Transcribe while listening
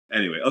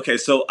Anyway, okay,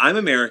 so I'm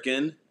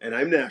American. And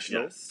I'm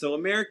national. Yes. So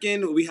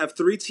American, we have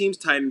 3 teams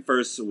tied in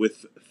first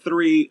with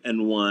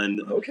 3-1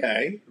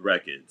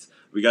 records.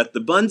 We got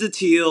the Buns of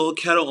Teal,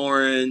 Kettle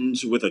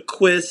Orange with a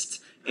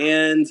Quist,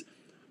 and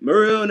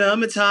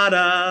Maruna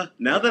Matata.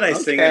 Now that I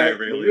sing it, I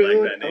really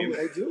like that name.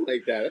 I do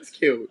like that. That's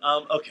cute.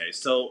 Okay,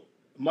 so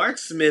Mark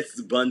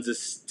Smith's Buns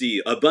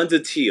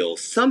of Teal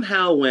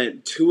somehow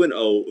went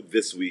 2-0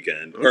 this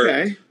weekend.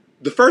 Okay. Or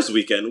the first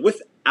weekend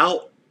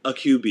without a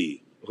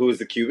QB. Who was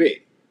the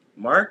QB?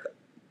 Mark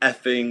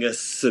effing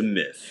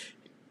Smith.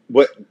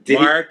 What did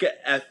Mark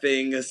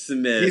effing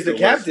Smith. He's the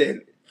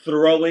captain.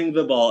 Throwing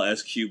the ball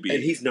as QB.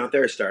 And he's not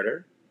their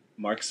starter?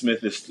 Mark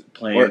Smith is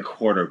playing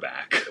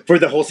quarterback. For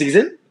the whole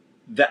season?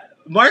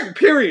 Mark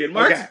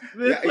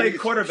Smith played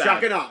quarterback.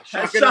 Shock and awe.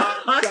 Shock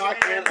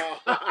and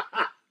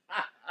awe.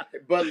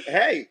 But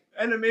hey.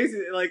 And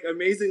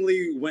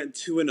amazingly went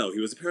 2-0.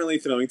 He was apparently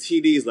throwing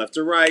TDs left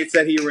to right.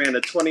 Said he ran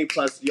a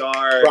 20-plus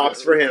yard.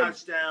 Props for him.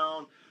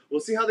 Touchdown. We'll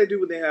see how they do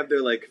when they have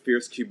their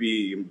fierce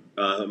QB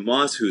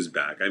Moss, who's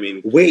back. I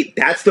mean, wait,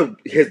 that's the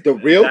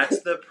real. That's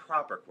the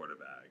proper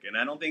quarterback, and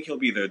I don't think he'll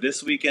be there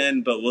this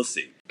weekend, but we'll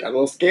see. Got a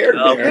little scared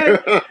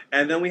there.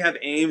 And then we have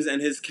Ames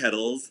and his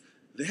Kettles.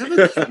 They have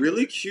a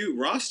really cute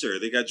roster.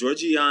 They got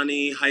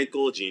Giorgiani,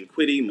 Heichel, Gene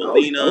Quiddy,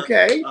 Molina. Oh,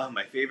 okay.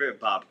 My favorite,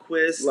 Bob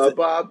Quist. Love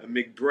Bob.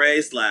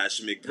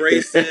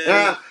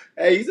 McBray/McBrayson.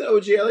 Hey, he's an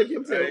OG. I like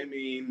him too. I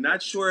mean,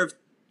 not sure if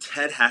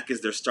Ted Hack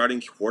is their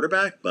starting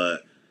quarterback,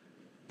 but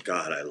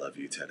God, I love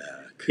you, Ted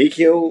Hack. He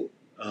cute.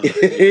 Oh,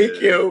 he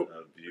cute.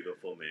 A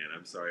beautiful man.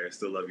 I'm sorry. I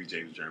still love you,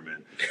 James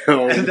German.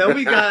 Oh. And then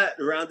we got,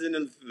 rounding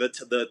in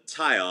the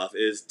tie-off,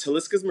 is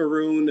Talisca's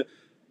Maroon.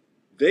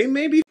 They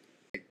may be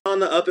on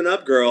the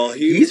up-and-up, girl.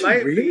 He's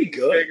might really be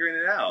good. Figuring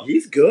it out.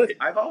 He's good.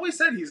 I've always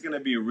said he's going to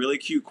be a really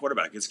cute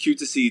quarterback. It's cute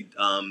to see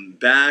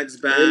Bags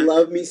back. I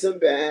love me some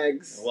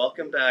Bags.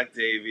 Welcome back,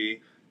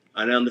 Davey.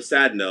 And on the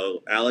sad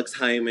note, Alex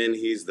Hyman,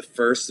 he's the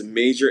first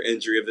major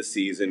injury of the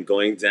season,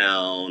 going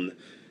down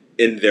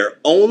in their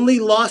only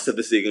loss of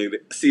the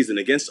season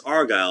against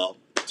Argyle,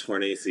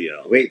 torn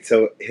ACL. Wait,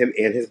 so him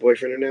and his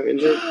boyfriend are now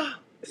injured?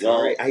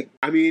 Sorry. Well,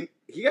 I mean,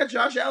 he got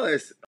Josh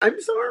Ellis.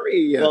 I'm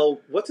sorry.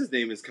 Well, what's his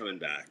name is coming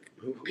back.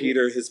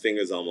 Peter, his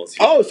finger's almost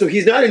healed. Oh, so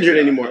he's not injured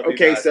anymore.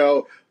 Okay, back.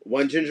 So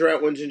one ginger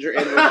out, one ginger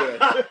in. We're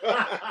good.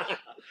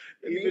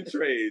 Even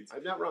trades.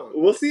 I'm not wrong.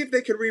 We'll see if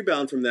they can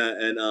rebound from that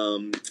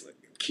and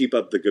keep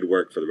up the good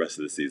work for the rest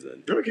of the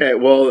season. Okay,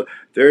 well,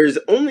 there's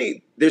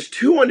 2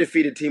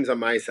 undefeated teams on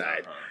my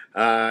side.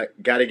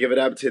 Got to give it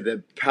up to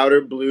the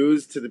Powder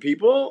Blues, to the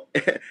people.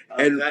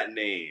 And that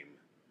name.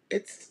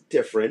 It's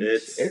different.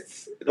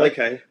 It's like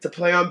to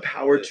play on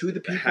power to the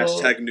people.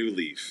 Hashtag New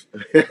Leaf.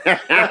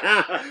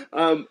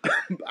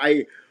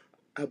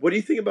 What do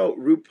you think about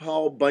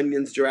RuPaul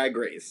Bunyan's Drag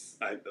Race?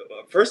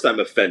 First, I'm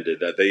offended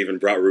that they even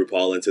brought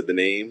RuPaul into the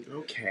name.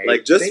 Okay.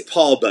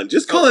 Paul Bunyan.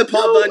 Just call it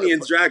Paul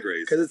Bunyan's Drag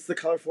Race. Because it's the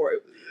color for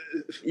it.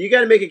 You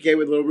got to make it gay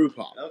with little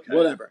RuPaul. Okay.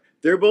 Whatever.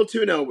 They're both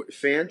 2-0.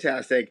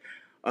 Fantastic.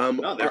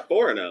 No, they're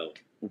 4-0.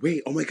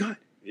 Wait, oh my God.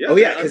 Yeah, oh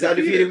yeah, because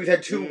undefeated. We've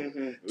had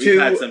we've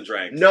had some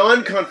drinks.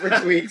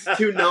 Non-conference weeks.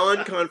 2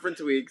 non-conference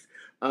weeks.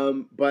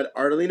 But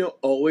Ardolino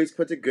always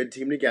puts a good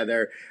team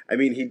together. I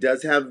mean, he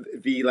does have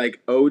the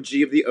OG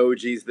of the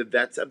OGs, the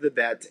vets of the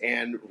vets,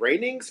 and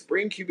reigning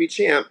spring QB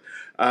champ,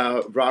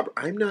 Robert.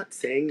 I'm not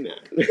saying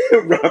that.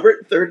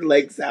 Robert Third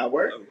Leg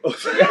Sauer.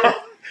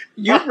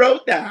 You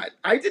wrote that.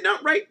 I did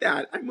not write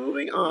that. I'm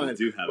moving on. You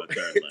do have a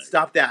third leg.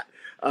 Stop that.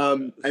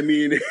 I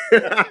mean,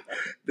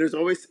 there's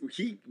always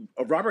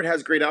Robert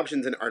has great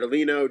options in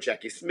Ardolino,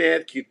 Jackie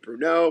Smith, Keith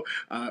Bruno,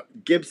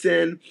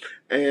 Gibson,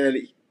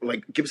 and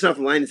Gibson off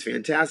the line is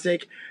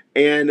fantastic.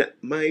 And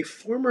my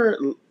former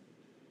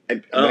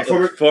what? My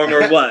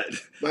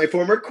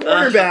former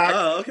quarterback,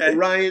 okay.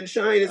 Ryan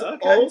Shine, is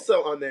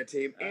also on that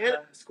team and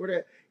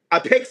scored a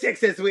pick 6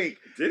 this week.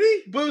 Did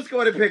he? Boo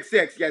scored a pick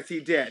 6. Yes,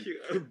 he did.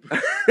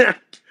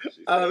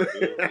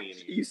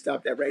 You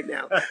stop that right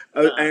now.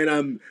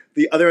 And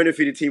the other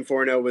undefeated team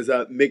 4-0 was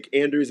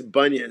McAndrews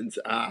Bunions,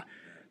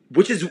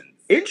 which is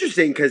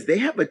interesting because they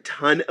have a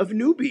ton of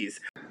newbies.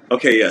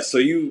 Okay, yeah. So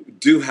you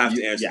do have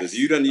to answer this.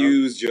 You done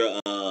used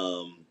your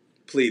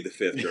plead the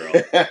fifth, girl.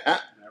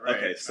 Right,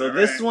 okay, so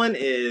this one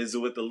is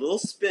with a little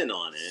spin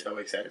on it. So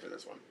excited for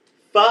this one.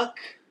 Fuck,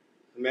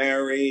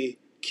 marry,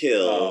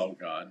 kill. Oh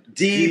God.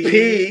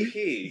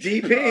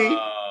 DP.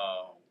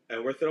 Oh.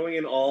 And we're throwing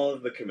in all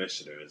of the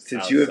commissioners.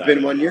 Since you have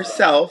been one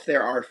yourself,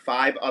 there are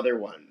 5 other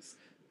ones.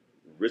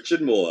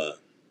 Richard Moore,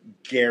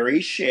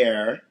 Gary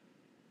Scher,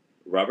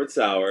 Robert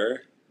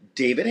Sauer,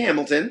 David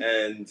Hamilton,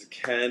 and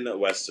Ken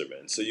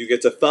Westerman. So you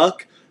get to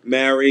fuck,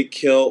 marry,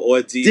 kill, or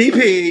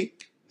DP.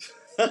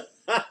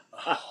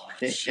 Oh,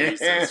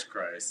 Jesus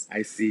Christ.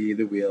 I see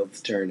the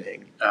wheels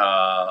turning.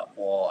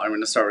 Well, I'm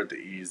going to start with the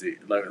easy.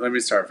 Let me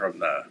start from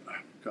the... Oh,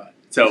 God.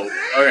 So,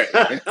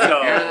 okay.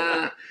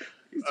 So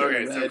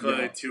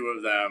clearly 2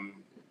 of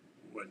them,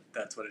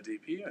 that's what a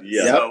DP is.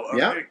 Yeah. So,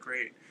 okay,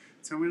 great.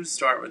 So I'm going to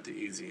start with the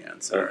easy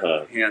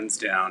answer. Hands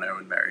down, I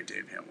would marry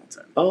Dave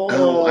Hamilton.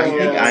 Oh, I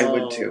think I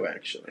would too,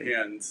 actually.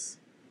 Hands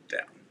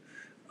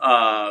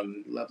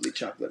down. Lovely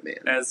chocolate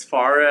man. As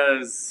far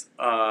as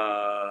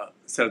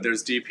so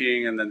there's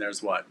DPing and then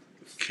there's what?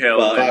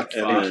 Kill and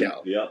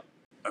kill. Yep.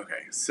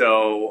 Okay,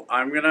 so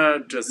I'm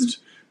gonna just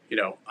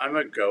I'm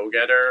a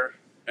go-getter,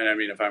 and I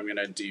mean if I'm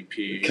gonna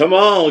DP, come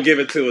on, give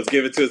it to us.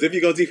 Give it to us. If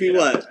you go DP,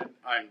 what?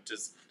 I'm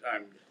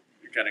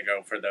gonna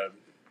go for the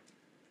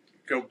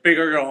go big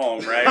or go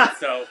home, right?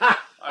 So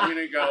I'm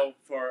gonna go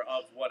for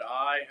of what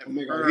I have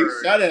heard. He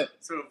said it.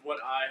 So of what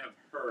I have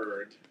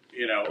heard,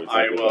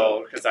 I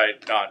will, because I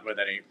not with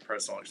any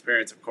personal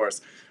experience, of course.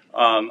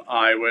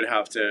 I would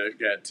have to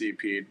get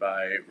DP'd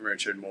by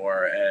Richard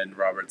Moore and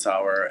Robert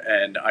Sauer,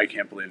 and I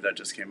can't believe that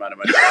just came out of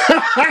my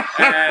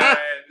mouth.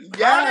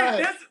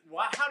 Yes.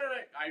 How did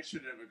I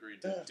shouldn't have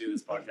agreed to do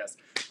this podcast.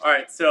 All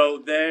right,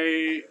 so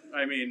if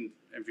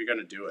you're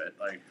gonna do it,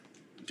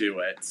 do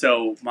it.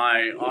 So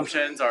my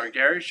options are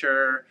Gary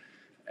Scher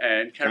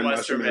and Ken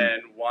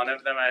Westerman. One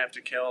of them I have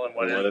to kill, and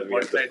what can I do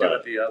with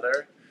the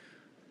other?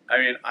 I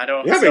mean, I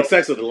don't... You're having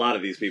sex with a lot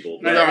of these people.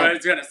 No, I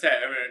was going to say,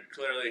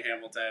 clearly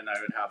Hamilton, I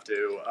would have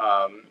to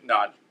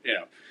not,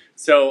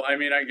 So,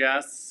 I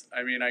guess,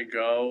 I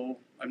go...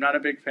 I'm not a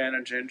big fan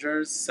of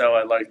gingers, so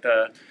I like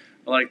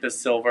the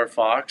silver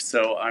fox,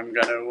 so I'm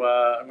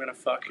gonna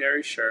fuck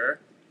Gary Scher.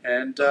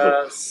 And,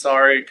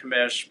 sorry,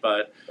 Commish,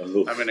 but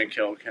I'm going to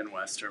kill Ken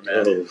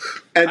Westerman.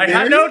 And I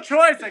had no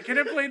choice. I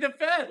couldn't play the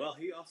Fed. Well,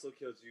 he also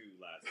killed you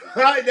last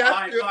season.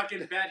 I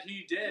fucking bet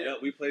he did. Yeah,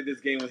 we played this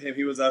game with him.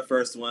 He was our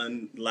first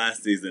one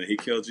last season. He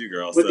killed you,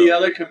 girl. With the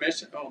other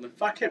commission. Oh, then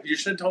fuck him. You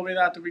should have told me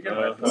that to begin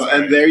with.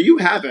 And there you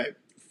have it.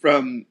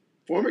 From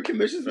former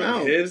commission's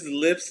mouth. His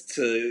lips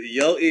to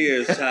your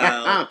ears,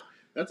 child.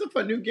 That's a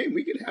fun new game.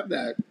 We could have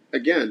that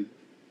again.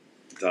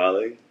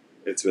 Darling,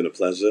 it's been a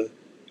pleasure.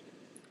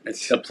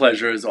 The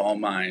pleasure is all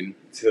mine.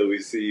 Till we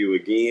see you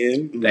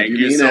again. Thank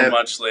you so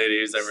much,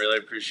 ladies. I really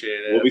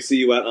appreciate it. Will we see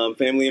you at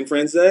Family and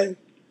Friends Day?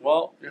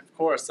 Well, of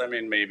course.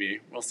 Maybe.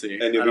 We'll see.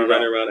 And you'll be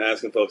running around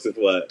asking folks if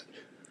what?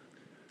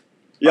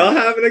 Y'all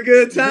having a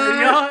good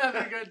time? Y'all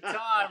having a good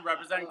time.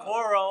 Represent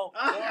Coral.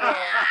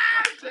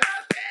 See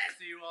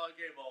you all at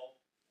Gable.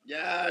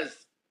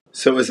 Yes.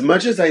 So as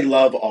much as I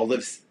love all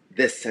of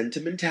this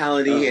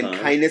sentimentality and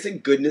kindness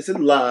and goodness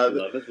and love.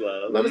 Love is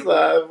love. Love is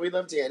love. We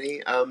love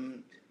Danny.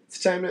 It's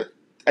time to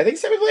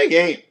play a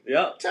game.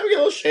 Yeah. It's time to get a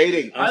little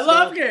shady. I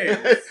love games.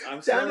 I'm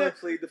still going to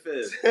plead the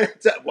fifth.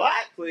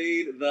 What?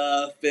 Plead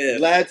the fifth.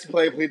 Let's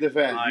play plead the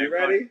fifth. You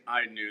ready?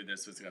 I knew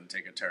this was going to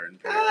take a turn.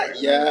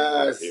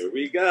 Yes. Here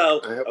we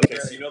go. Okay,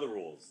 so you know the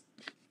rules.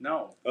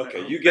 No.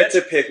 Okay, you get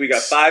to pick. We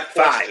got 5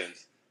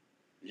 questions.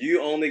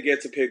 You only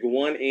get to pick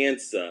one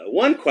answer.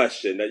 One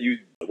question that you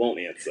won't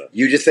answer.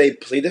 You just say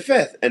plead the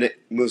fifth, and it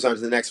moves on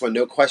to the next one.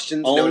 No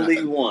questions.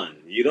 Only one.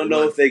 You don't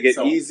know if they get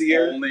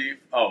easier.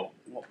 Well,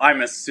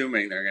 I'm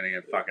assuming they're going to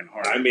get fucking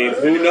harder. I mean,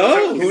 who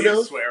knows? Who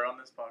knows? Swear on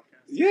this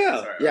podcast?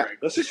 Yeah. Sorry, yeah. Right.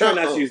 Let's just try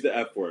not to use the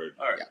F word.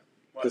 All right.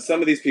 Because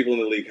some of these people in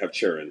the league have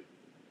churn.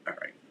 All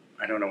right.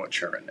 I don't know what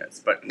churn is,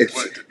 but...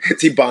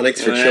 It's Ebonics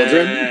for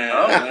children.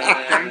 Oh,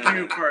 thank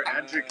you for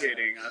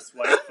educating us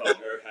white folk.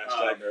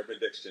 Hashtag Urban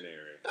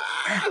Dictionary.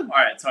 All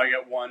right, so I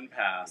get one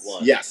pass.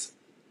 Yes.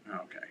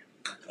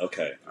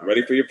 Okay.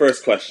 Ready for your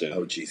first question?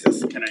 Oh,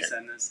 Jesus. Can I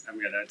send this? I'm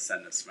going to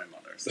send this to my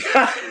mother. So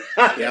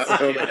yeah.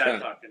 Keep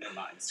that fucking in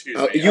mind. Excuse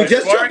me. You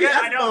just took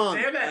I know,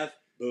 damn it.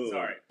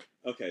 Sorry.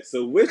 Okay,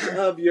 so which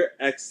of your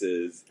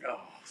exes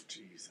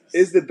Jesus.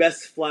 is the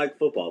best flag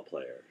football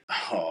player?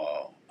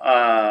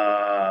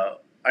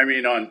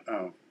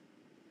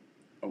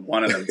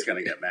 One of them's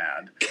gonna get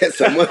mad.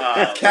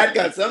 Cat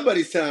got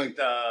somebody's tongue.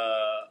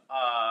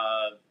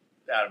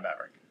 Adam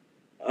Maverick.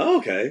 Oh,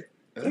 okay.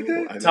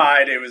 Okay.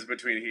 Tied. It was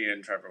between he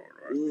and Trevor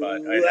Woodward,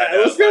 but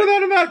let's go with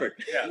Adam Maverick.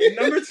 Yeah.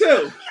 Number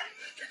 2.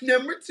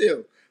 Number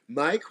 2.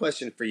 My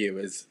question for you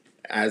is: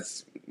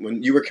 as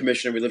when you were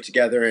commissioner, we lived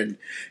together, and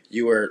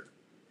you were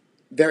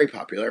very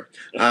popular.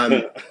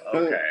 Okay.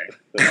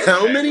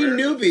 How many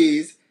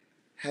newbies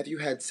have you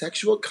had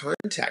sexual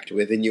contact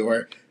with in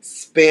your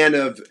span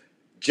of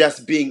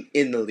just being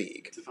in the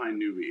league? Define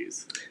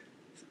newbies.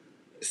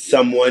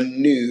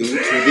 Someone new to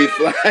the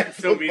flag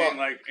So meaning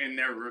like in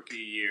their rookie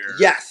year.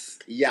 Yes.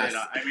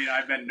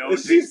 I've been known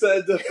She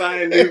said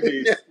define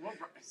newbies.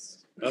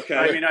 Okay.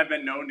 I've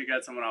been known to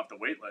get someone off the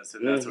wait list,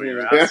 if that's what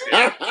you're asking.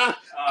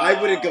 I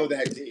wouldn't go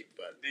that deep,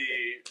 but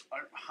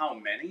how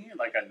many?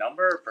 Like a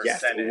number,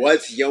 percentage? Yes.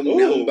 What's your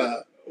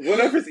number?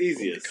 Whatever's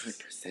easiest. What kind of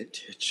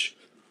percentage?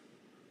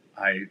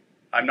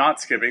 I'm not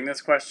skipping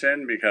this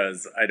question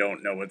because I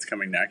don't know what's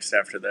coming next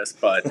after this,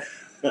 but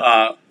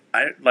I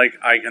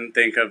can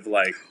think of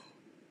like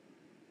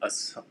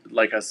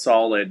a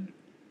solid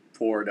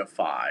 4 to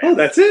 5. Oh,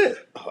 that's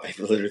it. Oh, I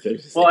literally.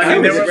 Well, I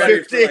mean, they were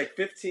ready for like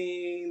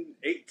 15,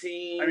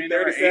 18. I mean,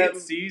 there were 8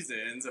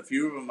 seasons. A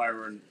few of them I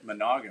were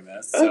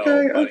monogamous.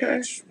 Okay.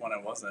 Each one I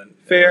wasn't.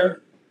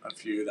 Fair. A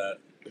few that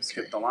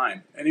skipped the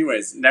line.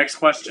 Anyways, next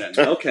question.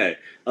 Okay.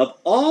 Of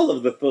all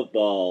of the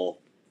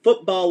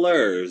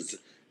footballers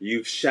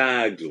you've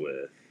shagged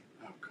with.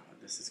 Oh, God,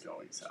 this is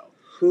going south.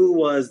 Who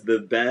was the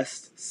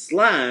best /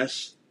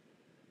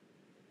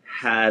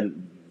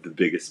 had the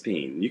biggest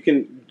peen? You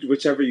can,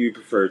 whichever you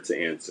prefer to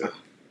answer.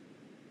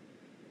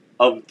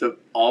 Of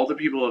all the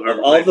people I've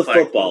ever all played, the like,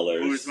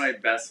 footballers, who's my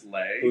best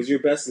lay? Who's your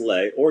best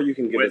lay? Or you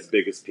can give us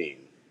biggest peen.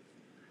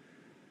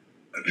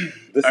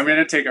 I'm going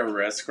to take a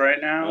risk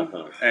right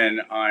now,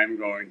 and I'm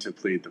going to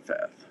plead the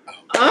fifth.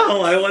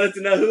 Oh, I wanted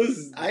to know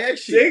who's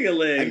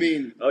jiggling. I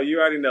mean... Oh, you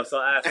already know, so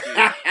I'll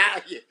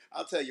ask you.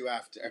 I'll tell you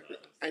after.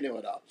 I know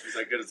it all. Because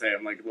I gotta say,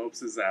 I'm like,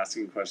 Lopes is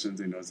asking questions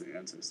he knows the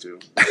answers to.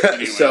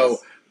 So,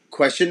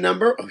 question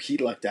number... Oh, he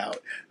left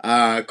out.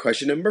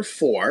 Question number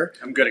 4.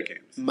 I'm good at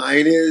games.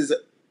 Mine is...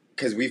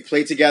 Because we've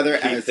played together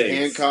as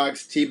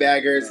Hancocks,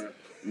 Teabaggers.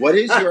 What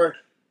is your...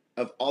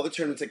 Of all the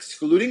tournaments,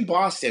 excluding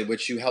Boston,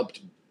 which you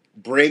helped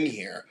bring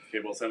here...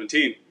 Cable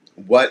 17.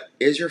 What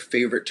is your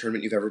favorite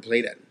tournament you've ever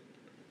played in?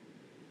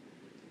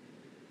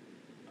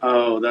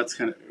 Oh, that's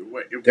kind of...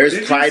 There's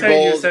Pride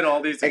Bowls, you said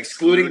all these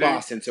excluding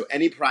Boston. So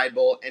any Pride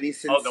Bowl, any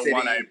Sin City. Oh, the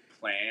one I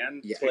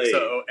planned? Yeah.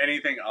 So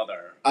anything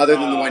other. Other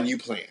than the one you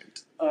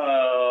planned.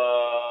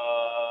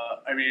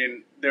 I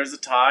mean, there's a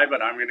tie,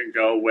 but I'm going to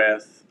go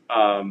with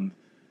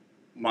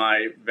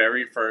my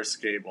very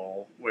first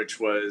Gable, which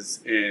was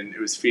it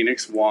was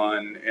Phoenix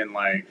 1 in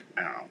like,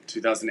 I don't know,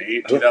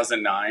 2008,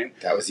 2009.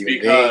 That was even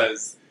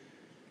because...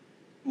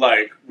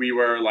 Like, we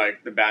were,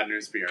 like, the Bad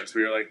News Bears.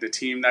 We were, like, the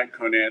team that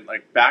couldn't,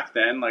 like, back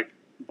then, like,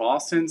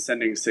 Boston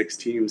sending 6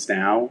 teams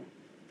now,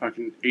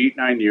 fucking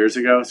 8-9 years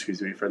ago,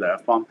 excuse me for the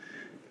F-bomb,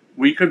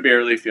 we could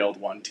barely field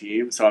 1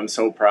 team, so I'm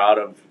so proud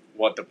of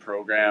what the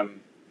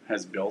program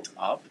has built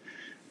up.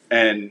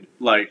 And,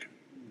 like,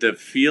 the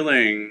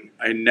feeling,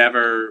 I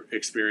never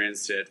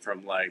experienced it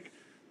from, like,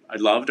 I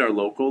loved our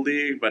local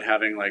league, but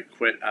having, like,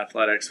 quit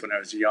athletics when I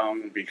was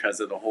young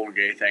because of the whole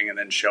gay thing, and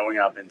then showing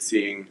up and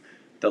seeing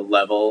the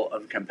level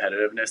of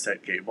competitiveness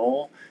at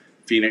Gable,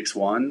 Phoenix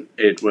 1,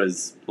 it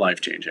was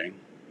life-changing.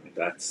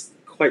 That's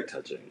quite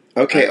touching.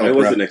 Okay, I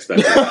wasn't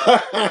expecting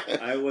that.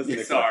 I wasn't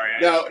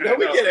expecting Sorry. No,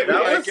 we get it.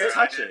 That was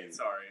touching.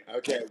 Sorry.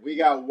 Okay, we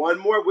got one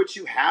more, which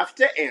you have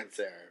to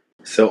answer.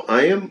 So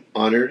I am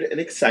honored and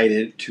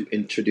excited to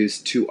introduce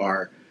to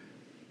our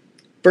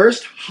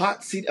first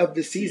hot seat of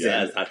the season.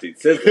 Yes, hot seat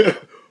sizzle.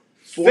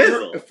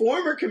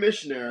 Former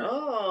commissioner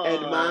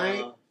and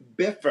my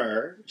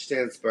BIFR, which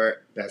stands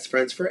for Best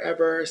Friends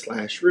Forever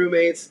 /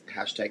 roommates,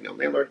 # no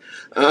landlord,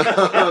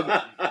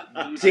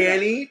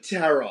 Danny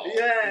Terrell.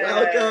 Yay.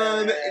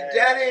 Welcome,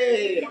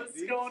 Danny.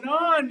 What's going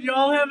on?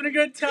 Y'all having a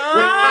good time?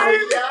 I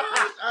missed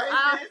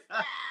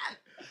that.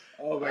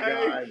 Oh my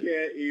God. I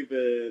can't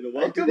even.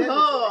 Welcome home.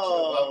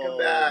 Welcome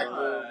back.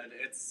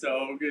 It's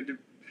so good to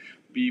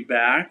be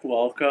back.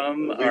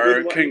 Welcome.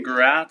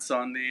 Congrats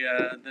on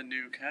the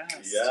new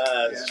cast.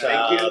 Yes,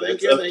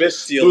 thank you.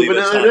 Officially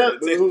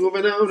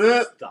moving on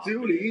up. Stop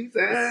Duties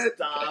it.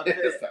 Stop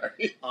it.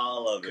 Sorry.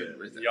 All of it.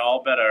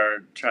 Y'all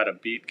better try to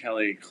beat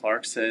Kelly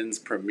Clarkson's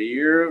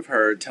premiere of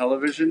her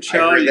television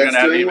show. I heard You're that's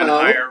gonna have doing even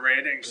well. higher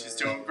ratings. She's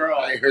doing girl.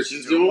 I heard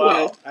she's doing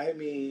well. I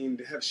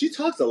mean, she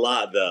talks a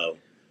lot though.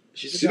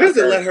 She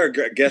doesn't let her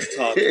guest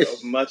talk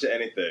much of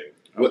anything.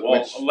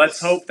 Let's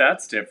hope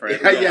that's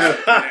different. Yeah.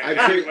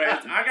 Anyways,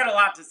 I got a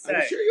lot to say.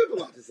 I'm sure you have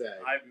a lot to say.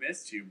 I've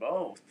missed you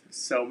both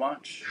so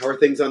much. How are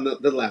things on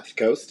the left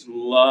coast?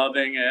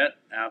 Loving it.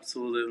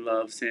 Absolutely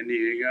love San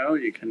Diego.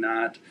 You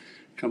cannot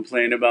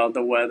complain about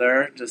the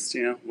weather. Just,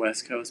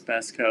 West Coast,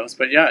 best coast.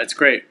 But yeah, it's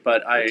great.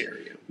 But I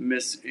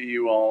miss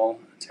you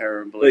all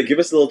terribly. Wait, give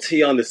us a little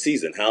tea on the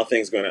season. How are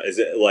things going to... Is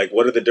it like,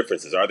 what are the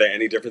differences? Are there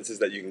any differences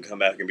that you can come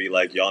back and be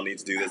like, y'all need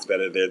to do this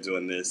better, they're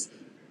doing this?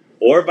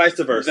 Or vice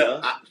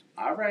versa?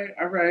 All right.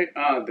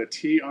 The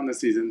tea on the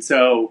season.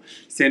 So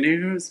San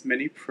Diego has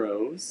many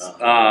pros.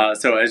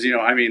 So as you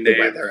know, I mean, the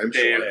weather,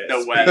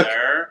 the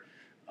weather,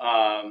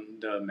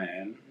 the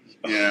men.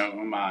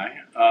 My.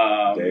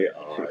 They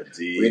are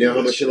deep. We know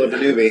how much you love the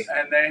newbie.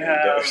 And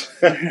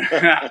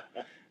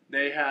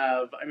they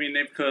have. I mean,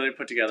 they've clearly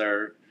put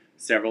together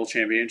several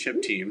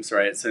championship teams,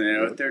 right? So they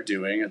know what they're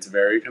doing. It's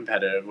very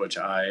competitive, which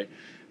I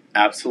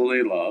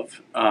absolutely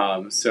love.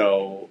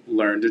 So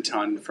learned a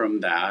ton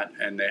from that,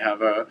 and they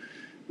have a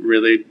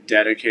really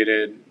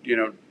dedicated,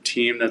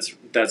 team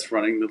that's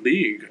running the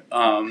league.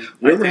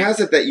 Rumor has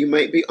it that you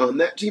might be on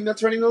that team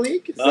that's running the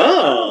league. Is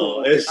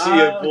she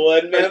a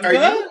board member?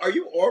 Are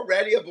you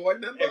already a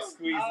board member?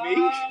 Excuse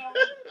me.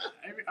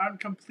 On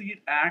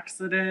complete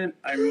accident,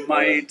 I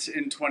might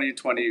in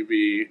 2020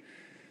 be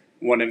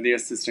one of the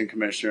assistant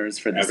commissioners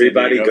for the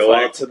Everybody San Diego go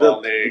out to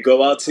League.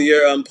 Go out to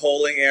your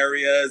polling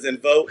areas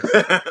and vote.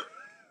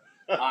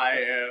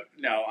 I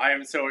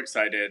am so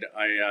excited.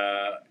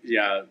 I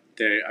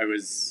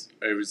was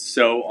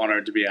so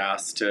honored to be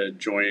asked to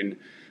join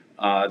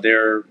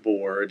their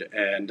board,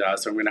 and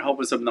so I'm going to help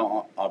with some of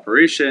the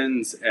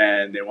operations,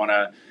 and they want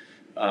to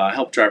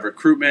help drive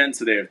recruitment.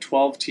 So they have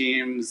 12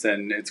 teams,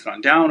 and it's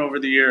gone down over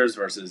the years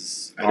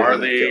versus our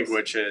league,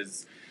 which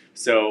is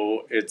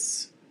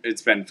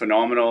it's been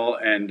phenomenal,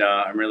 and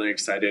I'm really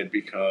excited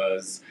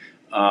because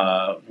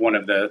one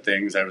of the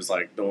things I was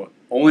like, the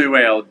only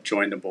way I'll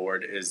join the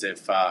board is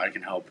if I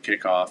can help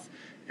kick off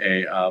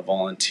a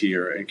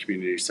volunteer and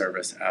community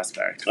service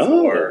aspect.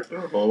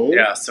 Oh.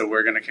 Yeah, so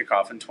we're going to kick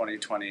off in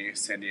 2020.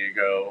 San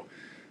Diego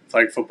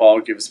Flag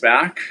Football gives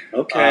back.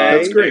 Okay.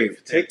 That's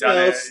great. Take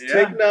notes.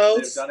 Take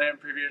notes. They've done it in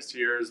previous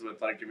years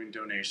with like giving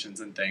donations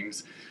and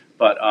things,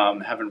 but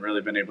haven't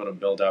really been able to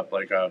build up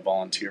like a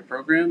volunteer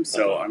program.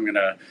 So I'm going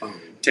to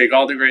take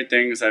all the great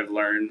things I've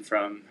learned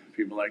from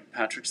people like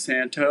Patrick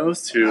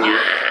Santos, who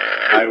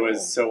I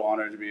was so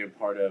honored to be a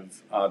part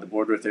of the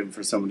board with him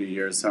for so many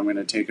years. So I'm going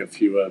to take a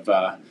few of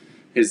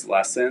his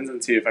lessons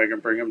and see if I can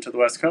bring him to the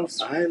West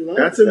Coast. I love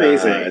That's that.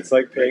 amazing. It's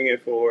like paying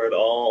it forward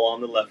all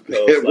on the left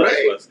coast,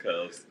 Right. West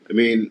Coast. I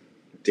mean,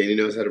 Danny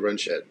knows how to run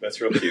shit. That's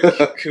real cute.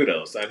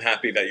 Kudos. I'm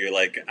happy that you're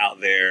like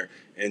out there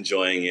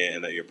enjoying it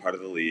and that you're part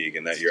of the league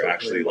and that you're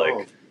actually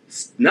like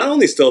not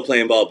only still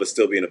playing ball but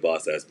still being a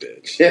boss ass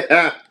bitch.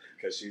 Yeah.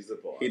 Because she's the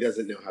boss. He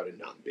doesn't know how to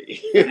not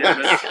be.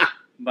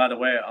 By the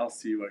way, I'll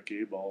see you at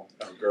Gay Ball.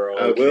 Oh, girl.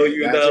 Okay, Will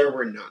you that's though? where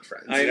we're not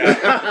friends. I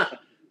know.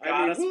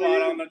 Got a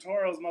spot on the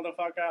Toros,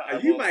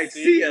 motherfucker. You might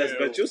see us,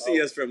 but you'll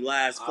see us from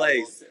last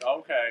place.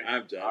 Okay.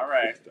 I'm done. All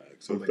right.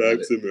 So my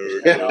thanks, God.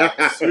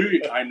 America.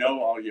 Sweet. I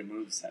know all your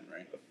moves,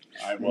 Henry.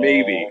 I will.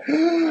 Maybe.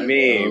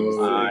 Memes.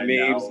 I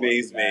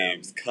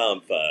Memes.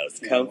 Come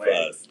fast. Come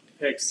fast.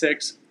 Pick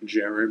 6,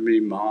 Jeremy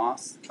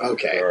Moss.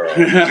 Okay. Girl.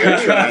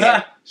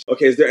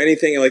 Okay, is there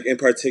anything like in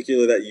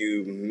particular that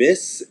you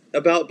miss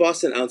about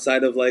Boston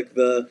outside of like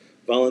the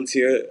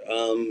volunteer?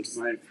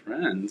 My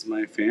friends,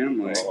 my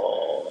family.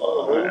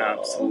 Oh, My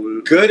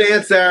absolute. Good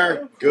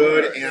answer.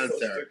 Good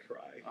answer.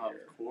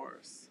 Of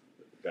course.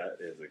 That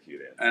is a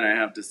cute answer. And I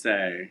have to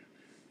say,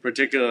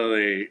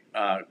 particularly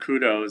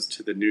kudos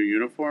to the new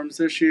uniforms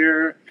this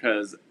year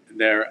because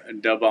they're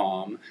da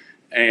bomb.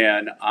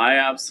 And I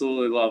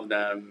absolutely love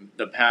them.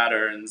 The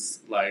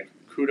patterns, like,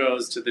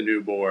 kudos to the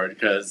new board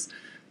because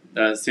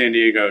the San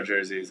Diego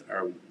jerseys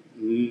are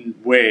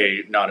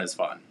way not as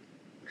fun.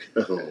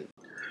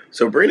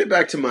 So bring it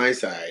back to my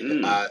side.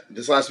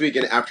 This last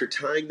weekend, after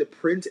tying the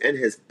Print and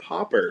his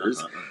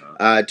Poppers,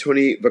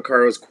 Tony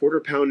Vaccaro's Quarter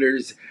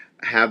Pounders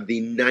have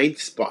the 9th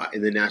spot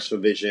in the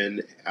National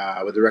Division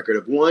with a record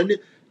of 1,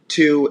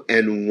 2,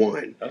 and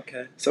 1.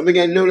 Okay. Something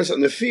I noticed on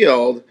the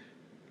field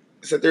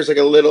is that there's like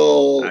a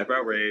little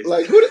eyebrow raised.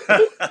 Like who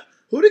the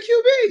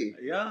QB?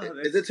 Yeah.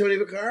 Is it Tony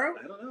Vaccaro?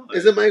 I don't know.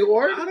 Is it Mike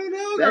Ward? I don't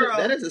know, girl.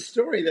 That is a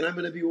story that I'm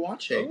going to be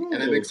watching,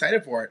 and I'm Ooh.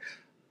 excited for it.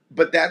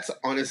 But that's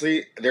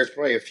honestly, there's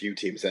probably a few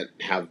teams that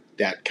have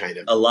that kind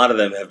of. A lot of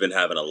them have been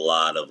having a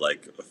lot of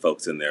like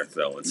folks in there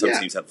throwing. Some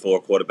teams have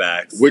 4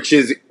 quarterbacks. Which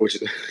is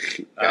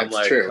I'm that's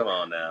like, true. come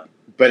on now.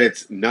 But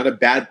it's not a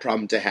bad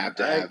problem to have.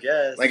 I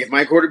guess. Like if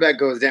my quarterback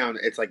goes down,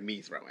 it's like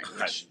me throwing,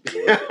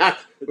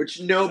 which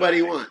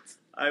nobody wants.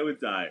 I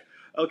would die.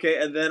 Okay,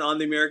 and then on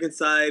the American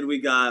side, we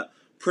got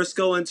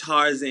Prisco and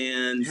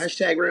Tarzan.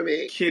 Hashtag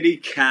roommate. Kitty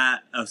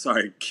Cat. I'm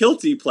sorry,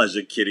 Guilty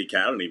Pleasure Kitty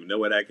Cat. I don't even know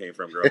where that came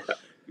from, girl.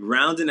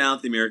 Rounding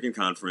out the American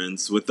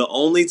Conference with the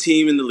only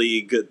team in the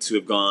league to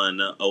have gone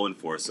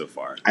 0-4 so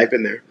far. I've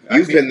been there.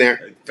 You've been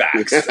there.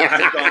 Facts.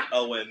 I've gone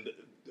 0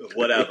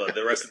 whatever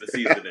the rest of the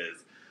season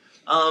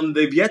is.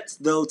 They've yet,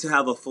 though, to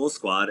have a full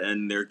squad,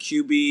 and their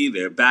QB,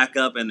 their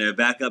backup, and their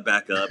backup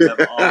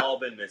have all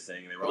been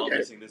missing. They were all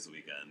missing this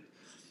weekend.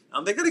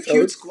 They got a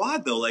cute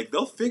squad, though. Like,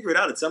 they'll figure it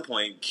out at some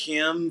point.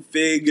 Cam,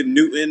 Fig,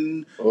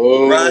 Newton,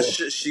 Rush.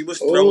 She was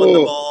throwing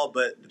the ball,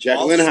 but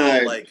Jacqueline also,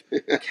 Hyde. like,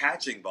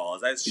 catching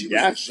balls. She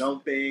was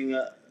jumping.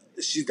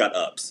 She's got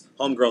ups.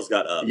 Homegirl's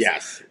got ups.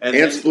 Yes. And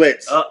then,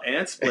 splits.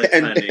 And splits,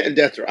 honey. And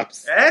death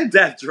drops. And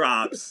death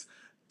drops.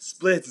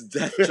 Splits,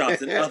 death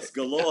drops, and ups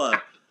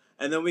galore.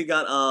 And then we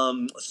got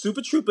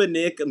Super Trooper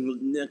Nick.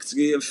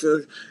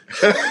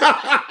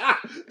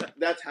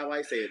 That's how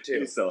I say it too.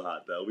 He's so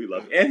hot though. We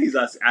love him. And he's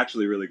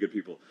actually really good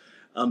people.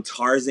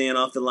 Tarzan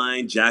off the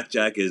line. Jack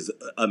is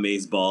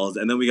amazeballs.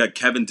 And then we got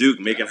Kevin Duke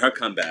making her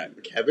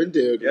comeback. Kevin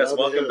Duke. Yes,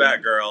 welcome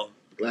back, girl.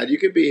 Glad you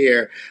could be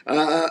here.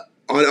 On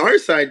our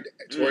side,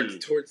 towards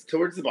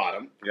the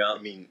bottom. Yeah.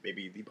 I mean,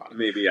 maybe the bottom.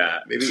 Maybe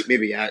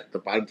at the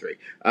bottom 3.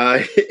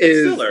 It's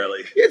still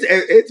early.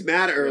 It's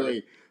mad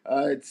early.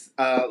 It's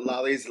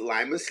Lolly's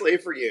Lima Slay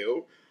for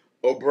You,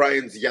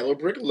 O'Brien's Yellow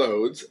Brick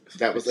Loads.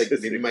 That was like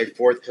maybe my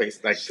 4th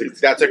place. Like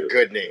that's a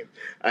good name.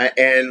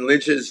 And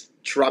Lynch's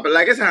Drop It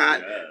Like It's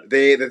Hot.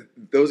 Yeah.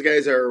 Those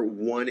guys are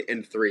 1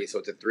 and 3, so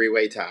it's a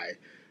 3-way tie.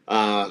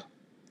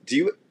 Do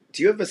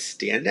you have a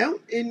standout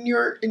in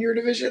your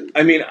division?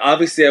 I mean,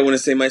 obviously, I want to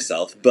say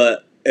myself,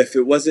 but if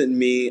it wasn't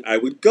me, I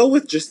would go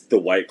with just the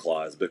White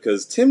Claws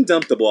because Tim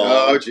dumped the ball.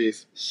 Oh,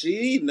 jeez.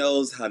 She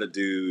knows how to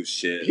do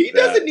shit. He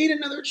doesn't need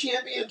another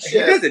championship. He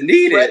doesn't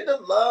need Spread the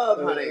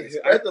love, honey.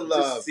 Spread the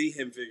love. Just see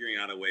him figuring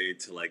out a way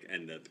to like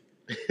end up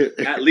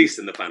at least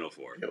in the Final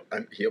Four.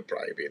 He'll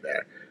probably be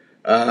there.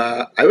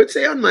 I would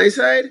say on my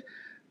side,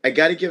 I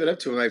got to give it up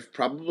to him. I've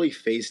probably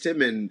faced him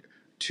in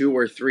 2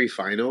 or 3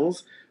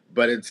 finals,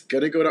 but it's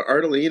gonna go to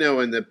Ardolino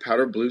and the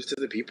Powder Blues to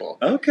the people.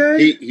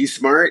 Okay. He's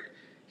smart.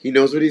 He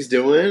knows what he's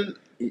doing.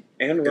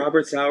 And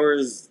Robert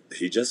Sowers,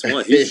 he just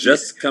won. He's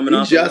just coming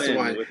off just a win.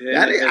 won. With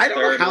I don't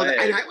know how leg.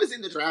 and I was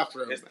in the draft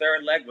room. His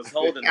third leg was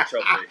holding the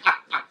trophy.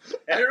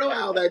 I don't know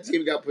how that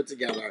team got put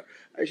together.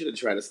 I should have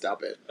tried to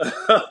stop it.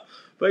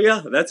 But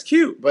yeah, that's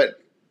cute.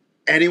 But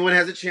anyone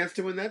has a chance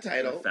to win that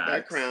title, Facts.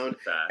 that crown.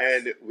 Facts.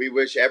 And we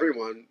wish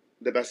everyone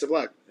the best of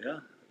luck. Yeah.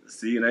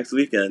 See you next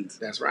weekend.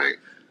 That's right.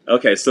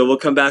 Okay, so we'll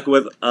come back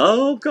with,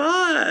 oh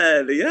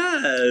God,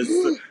 yes.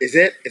 Is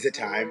it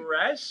time?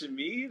 Fresh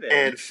meat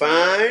And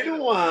fine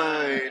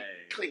wine.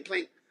 Clink,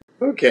 clink.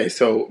 Okay,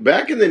 so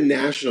back in the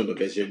National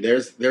Division,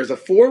 there's a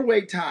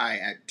 4-way tie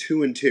at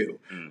 2-2.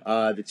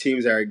 The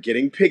teams are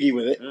getting piggy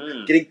with it.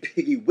 Getting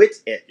piggy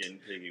with it. Getting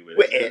piggy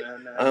with it.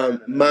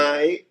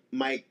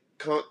 My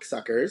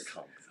conksuckers.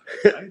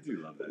 I do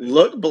love that.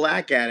 Look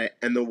black at it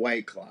and the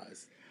White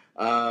Claws.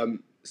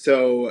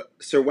 So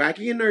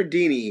Serwacki and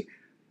Nardini,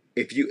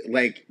 if you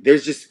like,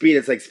 there's just speed.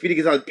 It's like Speedy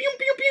Gonzalez, pew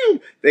pew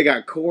pew. They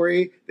got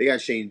Corey, they got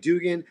Shane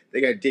Dugan,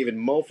 they got David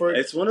Mulford.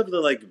 It's one of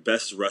the like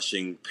best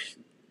rushing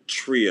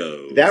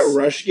trios. That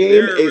rush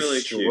game is really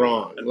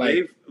strong. Cute. Like,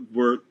 they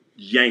were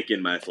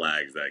yanking my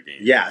flags that game.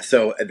 Yeah,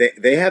 so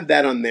they have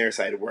that on their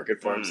side working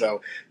for them.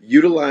 So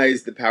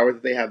utilize the power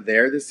that they have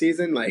there this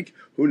season. Like,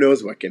 who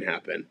knows what can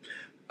happen.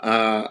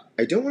 I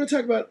don't want to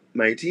talk about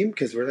my team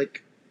because we're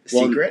like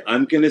secret.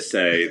 I'm going to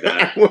say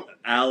that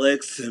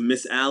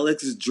Miss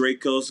Alex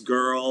Draco's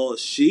girl,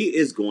 she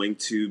is going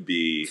to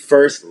be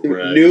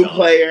new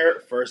player,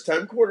 first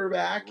time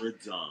quarterback.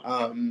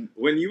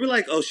 When you were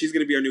like, oh, she's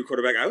going to be our new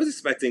quarterback, I was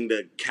expecting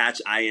to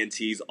catch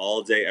INTs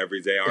all day,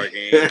 every day, our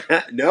game.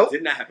 Nope.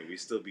 Did not happen. We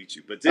still beat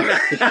you, but did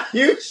not.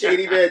 You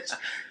shady bitch.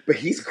 But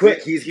he's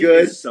quick. He's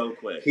good. He's so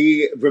quick.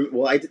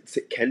 I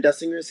did Ken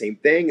Dussinger, same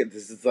thing.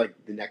 This is like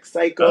the next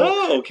cycle.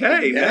 Oh,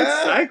 okay. Yeah.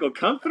 Next cycle.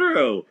 Come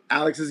through.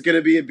 Alex is going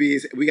to be a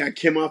beast. We got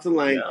Kim off the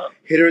line. Yeah.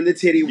 Hit her in the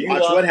titty.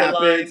 Watch what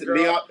happens.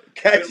 Me up.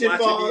 Catching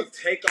balls.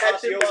 Take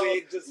off your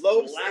wig. Just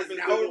Lopes is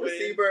now a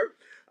receiver.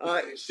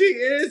 She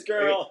is,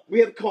 girl. We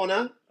have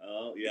Kona.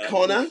 Oh, yeah.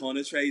 Kona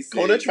Tracy.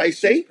 Kona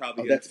Tracy.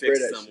 Probably that's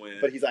British, somewhere.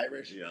 but he's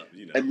Irish. Yeah,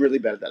 you know. I'm really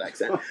bad at that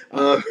accent.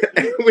 And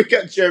we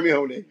got Jeremy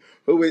Honig,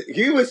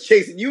 he was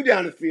chasing you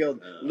down the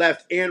field,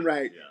 left and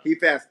right. Yeah. He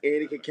fast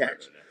and he can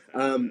catch.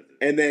 And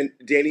then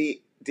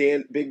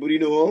Dan Big Booty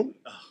Newell.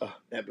 Oh,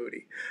 that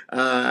booty.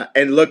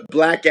 And look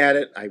black at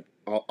it.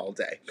 All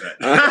day.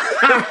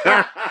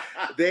 Right.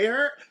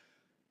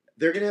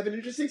 They're gonna have an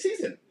interesting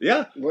season.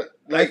 Yeah,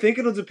 I think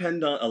it'll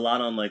depend a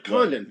lot on like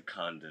Condon. What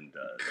Condon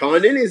does.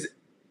 Condon is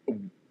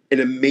an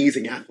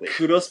amazing athlete.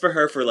 Kudos for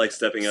her for like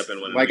stepping up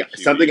and winning. Like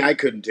something I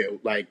couldn't do.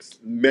 Like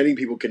many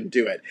people couldn't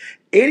do it.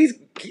 And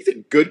he's a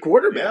good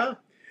quarterback.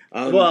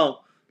 Yeah.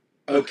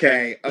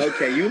 Okay.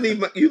 You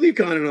leave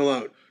Condon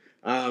alone.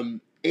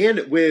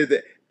 And with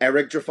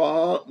Eric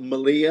Drafal,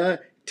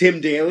 Malia,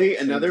 Tim Daly,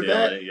 another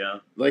vet.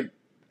 Yeah. Like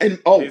they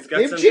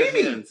have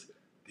Jamie. Hands.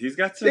 He's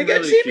got some. They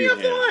got really Jamie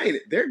off the line.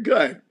 They're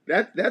good.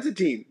 That's a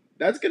team.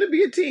 That's going to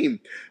be a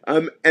team.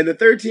 And the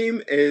third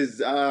team is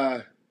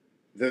the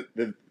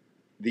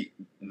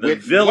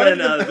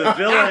villain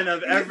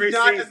of every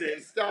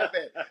season. Stop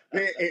it.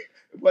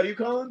 What do you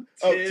call him?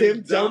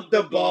 Tim dumped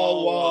the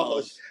ball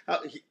Walsh.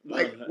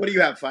 What do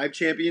you have? 5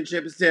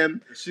 championships,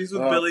 Tim? She's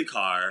with Billy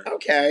Carr.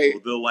 Okay.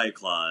 The White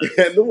Claws.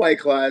 And the White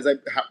Claws.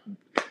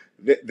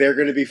 They're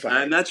going to be fine.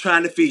 I'm not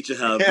trying to feature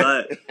her,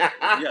 but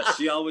yeah,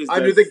 she always does.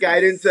 Under the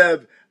guidance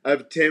of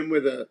Tim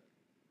with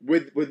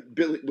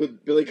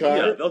Billy Carr.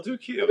 Yeah, they'll do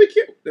cute. They'll be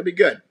cute. They'll be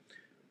good.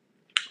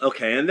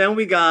 Okay, and then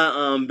we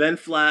got Ben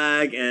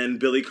Flagg and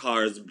Billy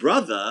Carr's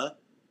brother,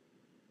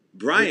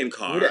 Brian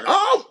Carr.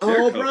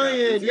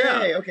 Brian.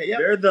 Yeah. Okay. Yeah.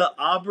 They're the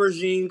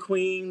Aubergine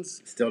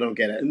Queens. Still don't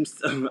get it.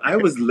 I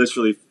was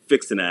literally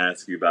fixing to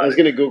ask you about it. I was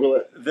going to Google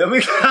it. Then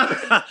we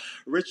got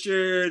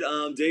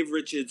Dave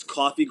Richards'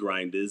 Coffee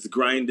Grinders.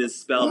 Grinders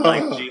spelled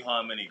like G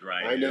Harmony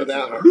Grinders. I know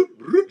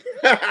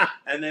that.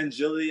 And then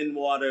Jillian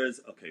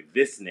Waters. Okay,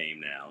 this name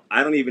now.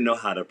 I don't even know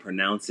how to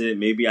pronounce it.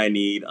 Maybe I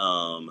need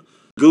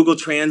Google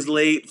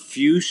Translate.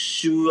 Few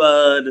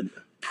should have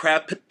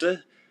prepped.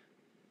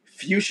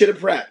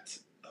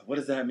 What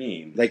does that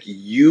mean? Like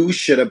you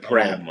should have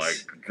prepped. Oh my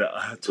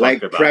God.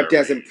 Prepped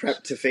as in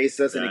prepped to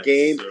face us in a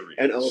game,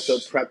 and also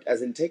prepped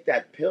as in take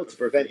that pill to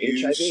prevent HIV.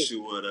 You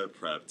should have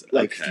prepped.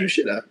 Like you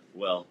should have.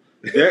 Well,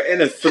 they're in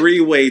a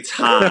 3-way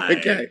tie.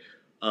 Okay.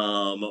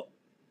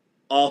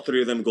 All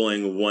 3 of them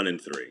going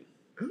 1-3.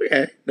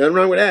 Okay, nothing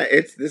wrong with that.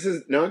 This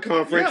is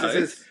non-conference. Yeah,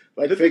 this is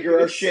like figure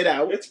our shit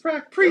out. It's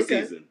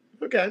preseason.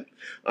 Okay.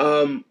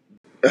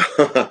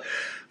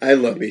 I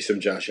love me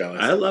some Josh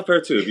Ellis. I love her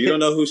too. If you don't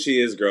know who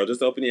she is, girl,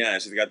 just open your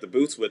eyes. She's got the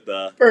boots with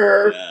the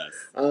fur. Yes.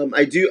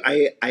 I do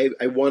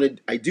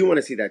want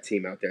to see that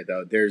team out there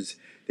though.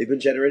 They've been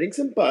generating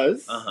some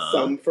buzz.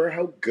 Some for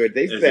how good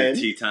they've been. Is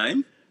it tea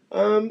time?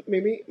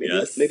 Maybe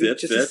yes,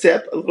 just a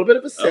sip, a little bit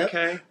of a sip.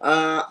 Okay.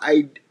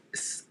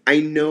 I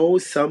know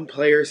some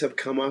players have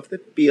come off the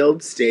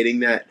field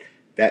stating that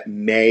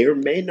may or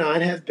may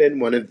not have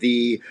been one of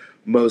the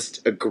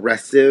most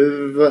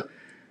aggressive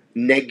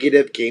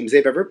negative games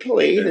they've ever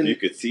played. And you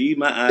could see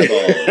my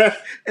eyeballs.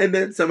 And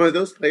then some of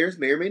those players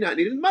may or may not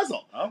need a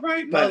muzzle. All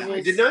right, but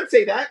I did not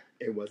say that.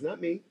 It was not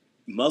me.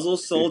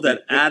 Muzzles sold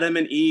at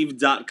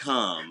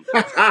adamandeve.com.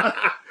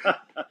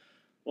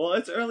 Well,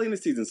 it's early in the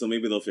season, so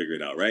maybe they'll figure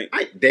it out, right?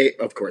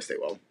 Of course they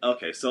will.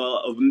 Okay,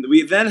 so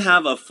we then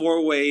have a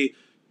 4-way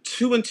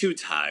 2-2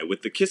 tie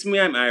with the Kiss Me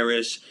I'm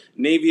Irish,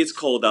 Navy It's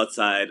Cold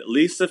Outside,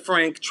 Lisa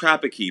Frank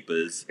Trapper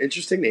Keepers.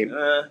 Interesting name.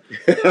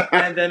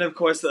 And then, of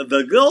course,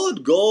 the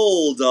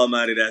Gold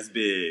Almighty That's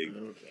Big.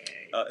 Okay.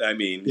 I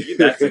mean,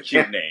 that's a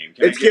cute name.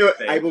 It's cute.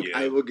 I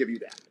will give you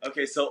that.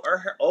 Okay, so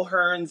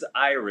O'Hearn's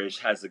Irish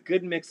has a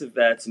good mix of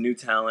vets, new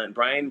talent.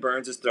 Brian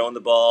Burns is throwing the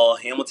ball.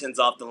 Hamilton's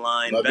off the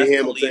line. Love Beth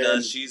Hamilton.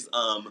 Kalina, she's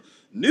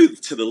new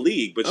to the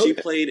league, but she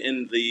played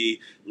in the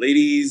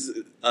ladies'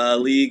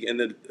 league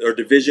or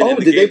division. Oh,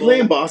 did they play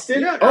in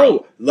Boston? Yeah.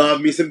 Oh,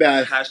 love me some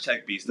Beth.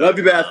 # Beast. Love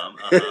you, Beth.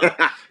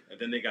 And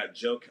then they got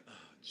Joe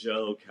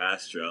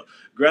Castro,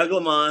 Greg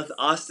Lamont,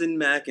 Austin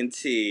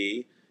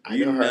McEntee.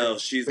 You know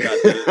she's got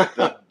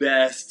the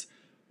best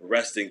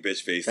resting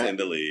bitch face in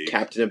the league.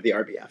 Captain of the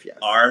RBF, yes.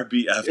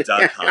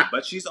 RBF.com.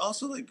 But she's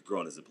also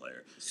grown as a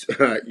player.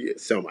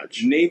 So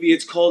much. Navy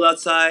It's Cold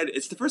Outside.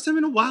 It's the first time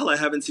in a while I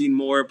haven't seen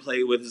Moore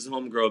play with his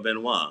homegirl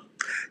Benoit.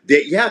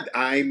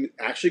 I'm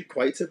actually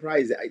quite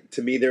surprised.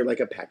 To me, they're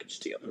like a package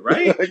deal.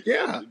 Right?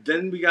 Yeah.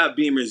 Then we got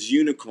Beamer's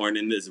Unicorn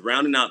in this,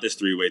 rounding out this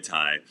 3-way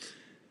tie.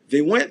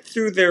 They went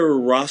through their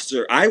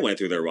roster. I went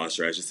through their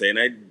roster, I should say, and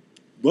I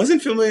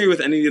wasn't familiar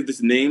with any of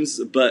these names,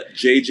 but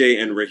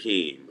JJ and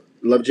Raheem.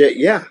 Love J.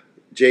 Yeah.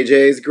 JJ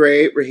is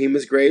great. Raheem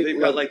is great. They've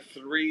got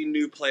 3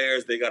 new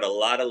players. They got a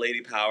lot of lady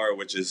power,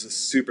 which is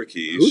super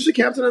key. Who's the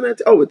captain on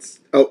that?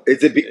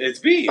 It's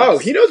Beam. Oh,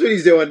 he knows what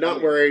he's doing.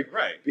 Not worried.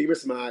 Right. Beamer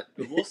smart.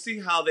 We'll see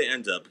how they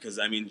end up because,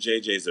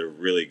 JJ's a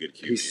really good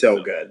QB. He's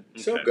so good.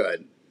 Okay. So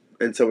good.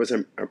 And so was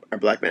our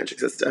Black Magic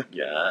sister.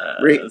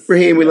 Yes.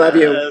 Raheem, we love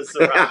you. Yes,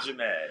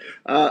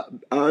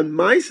 on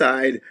my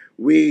side,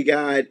 we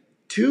got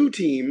 2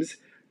 teams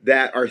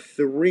that are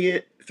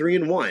 3-1.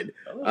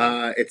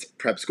 Oh. It's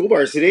Prep School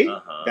Varsity.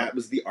 That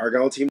was the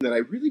Argyle team that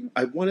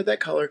I wanted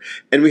that color.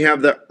 And we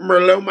have the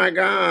Merlot My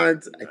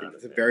Gods. I think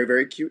that's a very,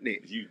 very cute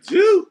name. You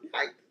do?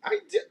 I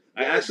do.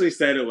 I actually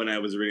said it when I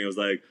was reading. I was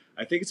like,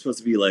 I think it's supposed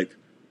to be like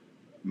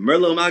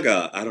Merlot My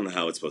God. I don't know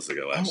how it's supposed to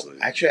go, actually.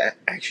 I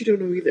actually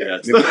don't know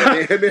either. Yes.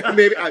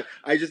 Maybe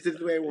I just did it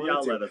the way I wanted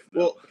Y'all to. let us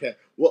know.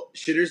 Well,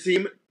 Shitter's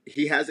team,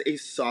 he has a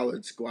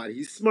solid squad.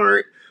 He's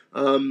smart.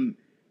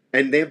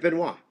 And they have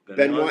Benoit.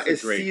 Benoit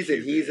is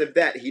seasoned. He's a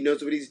vet. He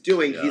knows what he's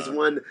doing. Yeah. He's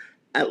won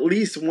at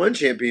least 1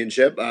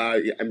 championship.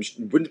 I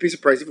wouldn't be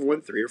surprised if he won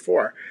 3 or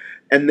 4.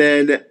 And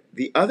then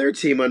the other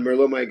team on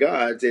Merlot My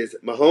Gods is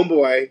my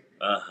homeboy.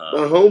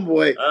 My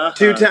homeboy,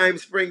 2-time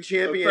spring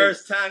champion.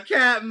 First-time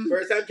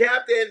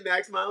captain,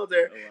 Max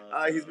Milder.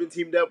 He's been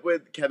teamed up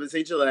with Kevin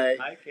St. Gelais.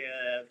 Hi,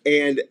 Kev.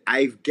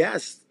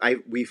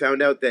 And we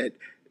found out that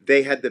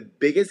they had the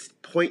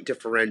biggest point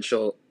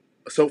differential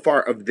so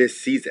far of this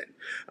season.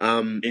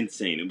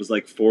 Insane. It was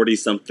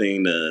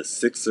 40-something to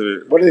 6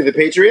 or... What are they, the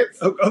Patriots?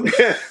 Oh.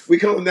 We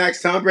call him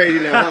Max Tom Brady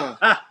now,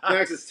 huh?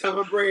 Max is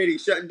Tom Brady,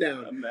 shutting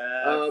down.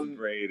 Max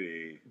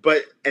Brady.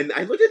 And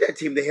I looked at that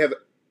team. They have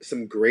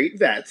some great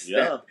vets.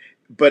 Yeah.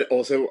 But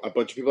also a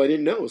bunch of people I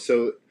didn't know.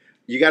 So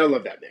you got to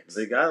love that mix.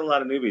 They got a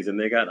lot of newbies. And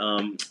they got,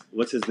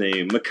 what's his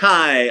name?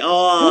 Mackay.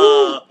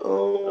 Oh,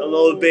 a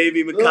little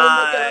baby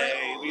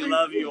Mackay. We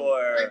love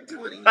your...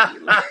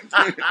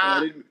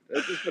 I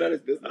just put out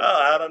his business.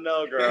 Oh, I don't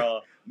know,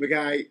 girl.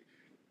 Mackay,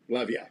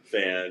 love ya.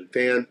 Fan.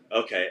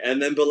 Okay.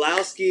 And then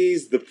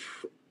Belowski's the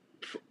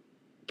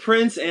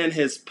Prince and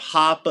his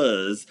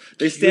Papas.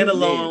 They stand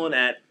alone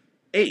at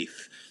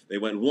 8th. They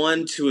went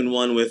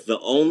 1-2-1 with the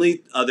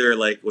only other,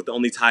 with the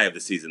only tie of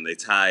the season. They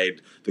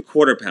tied the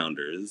Quarter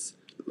Pounders.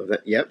 Love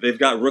that. Yep. They've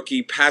got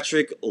rookie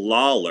Patrick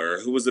Lawler,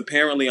 who was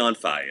apparently on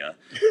fire.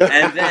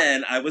 And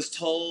then I was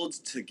told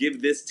to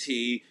give this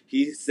tea.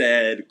 He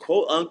said,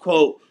 quote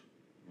unquote,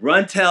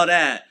 run tell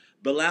that.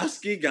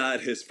 Belowski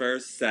got his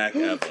first sack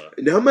ever.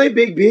 Now my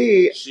Big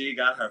B. She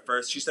got her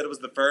first. She said it was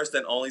the first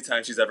and only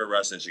time she's ever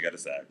rushed and she got a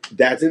sack.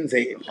 That's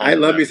insane. I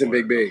love me some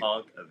Big B.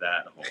 Honk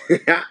that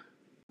horn.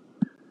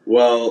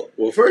 Well,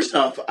 first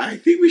off, I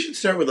think we should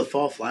start with a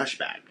fall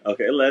flashback.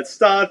 Okay, let's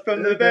start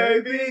from the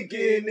very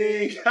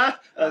beginning.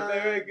 A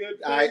very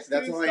good place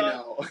that's to all start.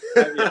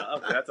 I know.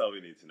 Okay, that's all we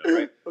need to know,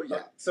 right? Oh,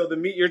 yeah. So the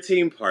Meet Your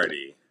Team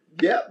party.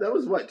 Yeah, that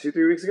was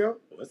 2-3 weeks ago?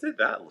 Was it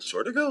that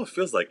short ago? It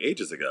feels like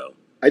ages ago.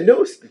 I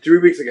know 3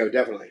 weeks ago,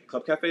 definitely.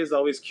 Club Cafe is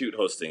always cute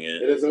hosting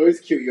it. It is always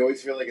cute. You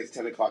always feel like it's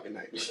 10 o'clock at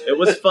night. It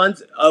was fun.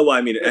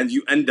 And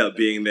you end up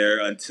being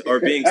there or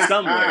being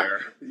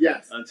somewhere.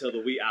 Yes. Until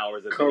the wee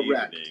hours of the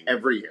evening.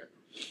 Every year.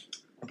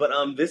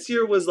 But this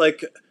year was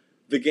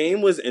the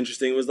game was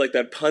interesting. It was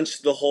that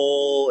punch the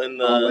hole in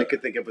the... All I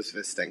could think of was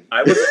fisting.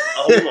 I was...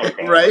 Oh my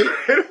God. Right?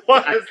 It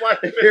was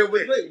It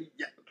was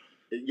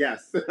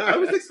yes. I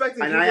was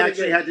expecting... And I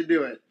actually had to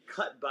do it.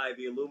 cut by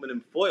the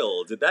aluminum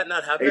foil. Did that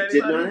not happen? It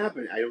did not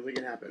happen. I don't think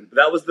it happened.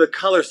 That was the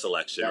color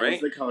selection, That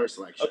right? was the color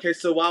selection. Okay,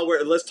 so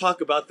let's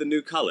talk about the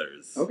new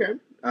colors. Okay.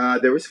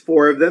 There was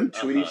 4 of them,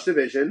 2 in each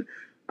division.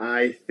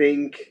 I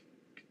think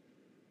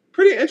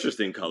pretty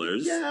interesting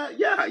colors. Yeah.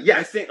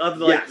 I think of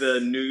the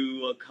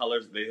new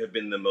colors, they have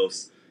been the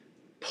most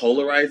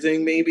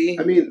polarizing, maybe.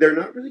 I mean, they're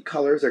not really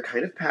colors; they're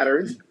kind of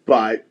patterns.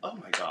 But oh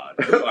my god,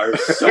 you are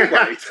so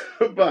right.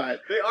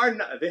 But they are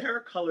not. They are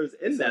colors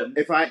in them.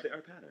 They are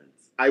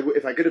patterns.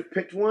 If I could have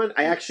picked one,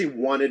 I actually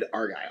wanted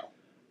Argyle.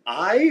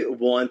 I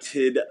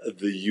wanted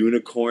the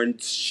unicorn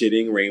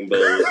shitting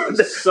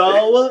rainbows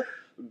so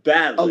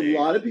badly. A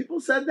lot of people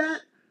said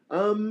that.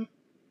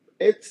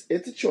 It's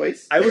a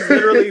choice. I was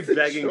literally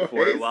begging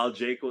for it while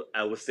Jake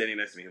was standing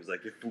next to me. He was like,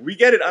 "If we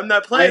get it, I'm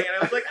not playing." And I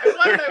was like, "I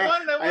want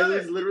it." I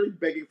was literally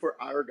begging for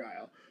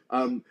Argyle.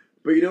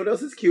 But you know what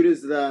else is cute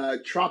is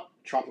the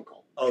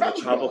tropical. Oh, the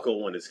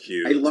tropical one is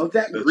cute. I love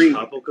that green. The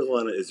tropical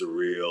one is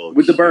real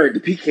with cute. the bird, the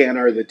pecan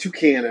or the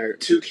toucan or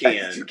toucan.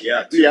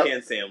 Yeah,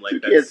 toucan Sam, like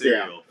toucan that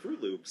cereal.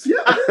 Fruit Loops. Yeah.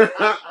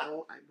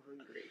 Oh, I'm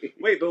hungry.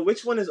 Wait, but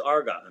which one is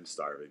Argyle? I'm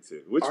starving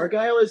too.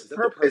 Argyle is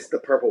purple. It's the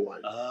purple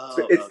one. Oh,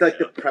 so it's like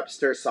the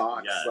prepster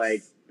socks,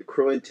 like the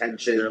Cruel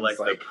Intentions. They're like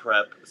the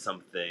prep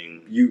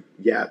something.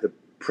 The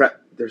prep.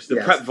 There's the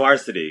prep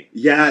varsity.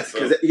 Yes,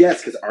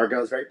 because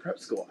Argyle is very prep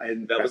school,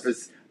 and that prep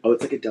is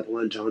it's like a double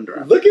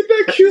entendre. Look at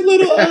that cute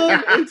little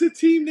into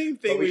team name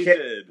thing we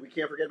did. We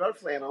can't forget about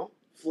flannel.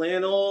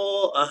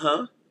 Flannel,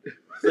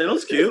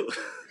 Flannel's cute.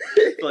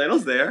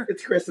 Flannel's there.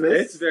 It's Christmas.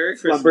 It's very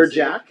Christmas.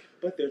 Lumberjack.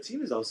 But their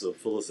team is also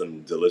full of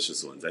some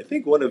delicious ones. I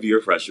think one of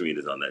your fresh meat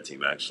is on that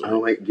team, actually.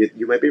 Oh,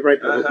 you might be right.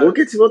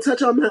 We'll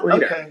touch on that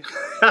later.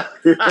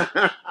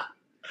 Okay.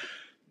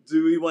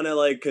 Do we want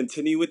to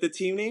continue with the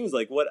team names?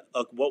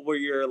 What were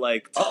your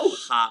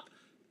top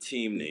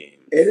team names?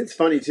 And it's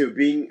funny too.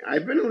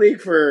 I've been in the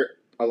league for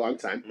a long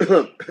time,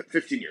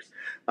 15 years.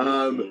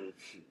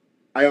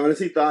 I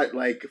honestly thought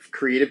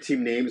creative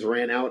team names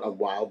ran out a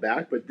while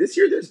back, but this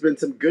year there's been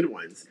some good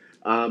ones.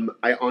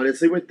 I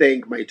honestly would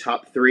think my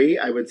top 3.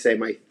 I would say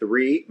my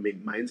 3. I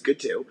mean, mine's good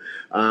too.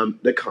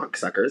 The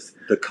Conksuckers.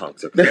 The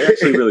Conksuckers. I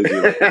actually really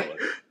do like that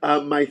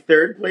one. My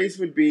 3rd place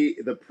would be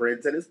the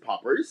Prince and his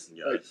Poppers.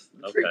 Yes.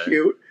 That's pretty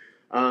cute.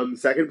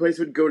 2nd place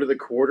would go to the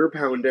Quarter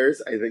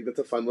Pounders. I think that's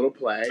a fun little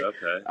play.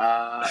 Okay.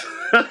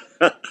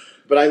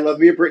 But I love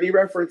me a Britney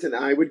reference, and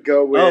I would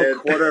go with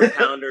Quarter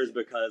Pounders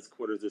because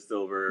quarters are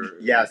silver.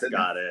 Yes,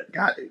 got it.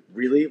 Got it.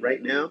 Really,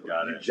 right now?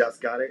 Got it. You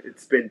just got it.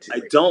 It's been 2. I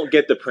don't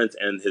get the Prince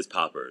and his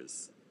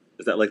Poppers.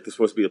 Is that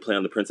supposed to be a play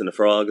on the Prince and the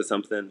Frog or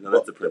something? No,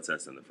 that's the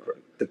Princess and the Frog.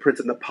 The Prince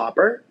and the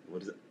Popper.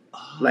 What is it?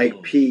 Oh.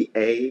 Like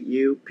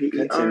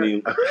P-A-U-P-E-R.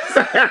 Continue.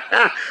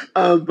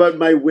 But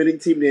my winning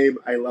team name,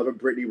 I love a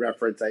Britney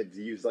reference. I've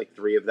used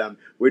 3 of them.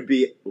 Would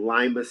be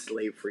Lima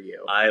Slave for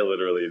You. I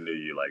literally knew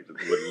you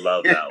would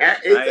love that one.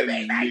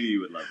 I knew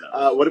you would love that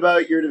one. What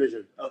about your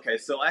division? Okay,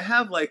 so I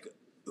have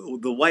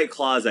the White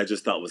Claws. I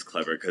just thought was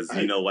clever because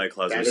White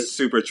Claws are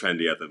super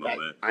trendy at the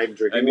moment. I'm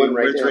drinking one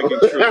right now. We're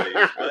drinking Truly.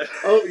 But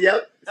oh,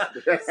 yep.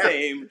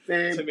 Same.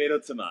 Tomato.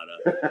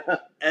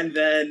 And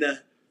then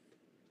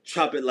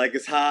Chop It Like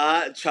It's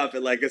Hot. Chop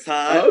It Like It's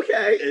Hot.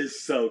 Okay.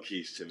 Is so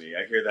quiche to me.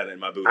 I hear that in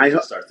my booty.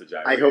 It starts to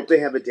gyrate. I hope they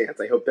have a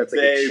dance. I hope that's a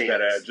chant. They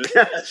better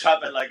just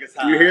chop it like it's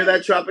hot. You hear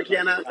that,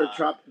 Tropicana? For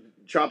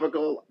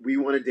tropical, we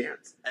want to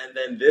dance. And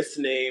then this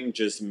name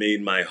just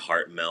made my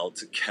heart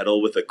melt. Kettle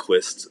with a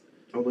Quist.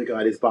 Oh my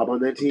God, is Bob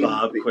on that team?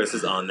 Bob Quist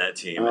is on that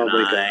team. Oh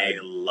my God. I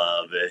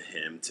love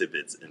him to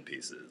bits and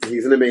pieces.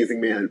 He's an amazing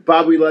man.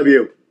 Bob, we love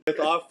you. With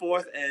our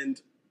 4th and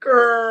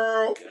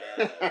girl.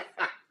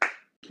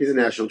 He's a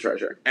national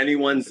treasure.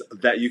 Anyone's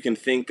that you can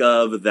think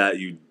of that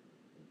you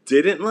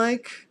didn't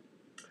like?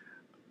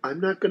 I'm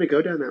not going to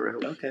go down that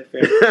route. Okay,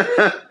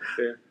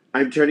 fair.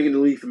 I'm turning a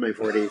new leaf in my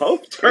 40s.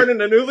 Hope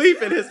turning a new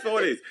leaf in his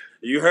 40s.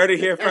 You heard it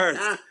here first.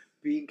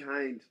 Being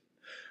kind.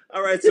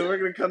 All right, so we're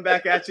going to come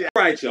back at you.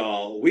 All right,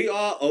 y'all. We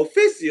are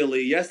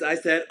officially, yes, I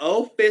said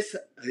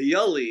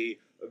officially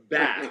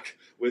back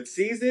with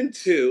season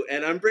 2,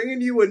 and I'm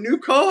bringing you a new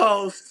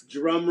co-host.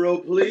 Drum roll,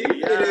 please.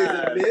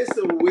 Yes. It is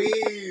Miss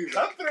Weave.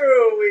 Come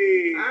through,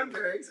 Weave. I'm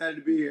very excited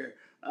to be here.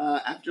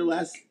 After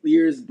last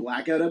year's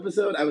Blackout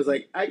episode, I was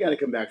like, I gotta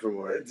come back for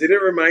more. Did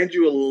it remind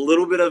you a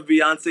little bit of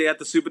Beyonce at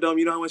the Superdome?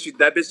 You know how much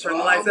that bitch turned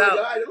the lights out? Oh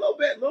my God,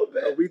 a little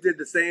bit. We did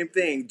the same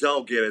thing.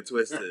 Don't get it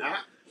twisted.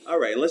 All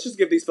right, let's just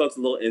give these folks a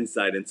little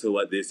insight into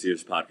what this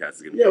year's podcast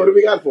is going to be. Yeah, what do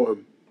we got for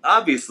them?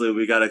 Obviously,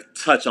 we got to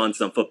touch on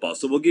some football.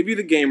 So we'll give you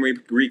the game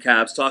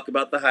recaps, talk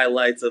about the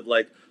highlights of,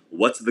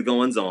 what's the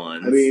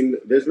goings-on. I mean,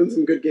 there's been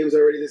some good games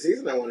already this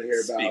season I want to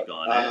hear about. Speak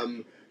on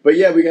it. But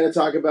yeah, we got to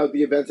talk about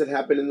the events that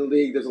happen in the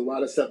league. There's a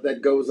lot of stuff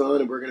that goes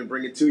on, and we're going to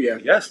bring it to you.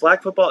 Yes,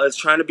 flag football is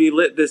trying to be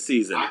lit this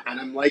season. And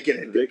I'm liking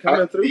it. They're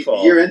coming through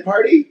fall. Year-end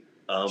party?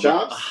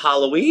 Chops?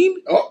 Halloween?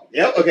 Oh,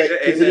 yeah, okay.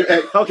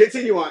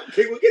 Continue on.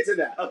 Okay, we'll get to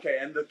that. Okay,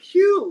 and the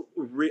Q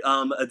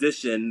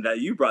addition that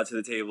you brought to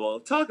the table,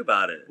 talk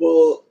about it.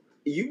 Well,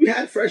 you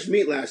had fresh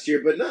meat last year,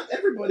 but not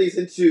everybody's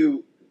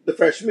into the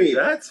fresh meat.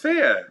 That's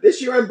fair.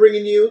 This year I'm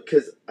bringing you,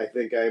 because I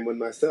think I am one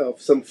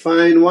myself, some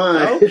fine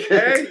wine.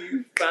 Okay,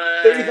 you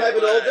fine. 35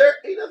 and older,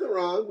 ain't nothing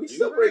wrong. We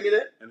still bringing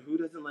it. And who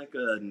doesn't like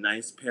a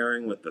nice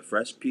pairing with a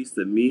fresh piece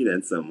of meat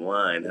and some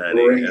wine,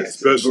 honey? Bring it.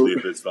 Especially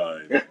if it's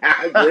fine.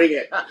 Bring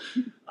it.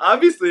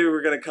 Obviously,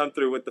 we're going to come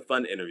through with the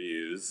fun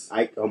interviews.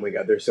 Oh my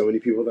God, there's so many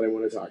people that I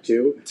want to talk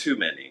to. Too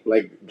many.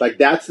 Like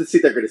that's the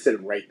seat they're going to sit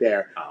in right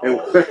there.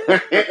 Oh.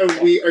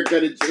 And we are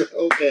going to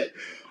joke it.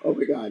 Oh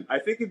my God. I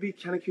think it'd be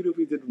kind of cute if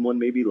we did one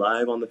maybe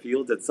live on the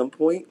fields at some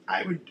point.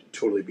 I would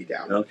totally be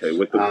down. Okay,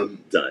 with the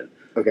done.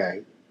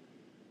 Okay.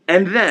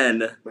 And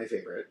then my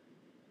favorite.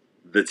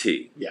 The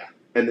tea. Yeah.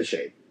 And the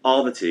shade.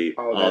 All the tea,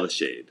 all the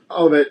shade.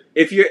 All of it.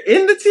 If you're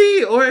in the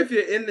tea or if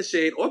you're in the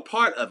shade or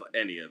part of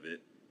any of it,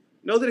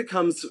 know that it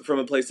comes from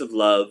a place of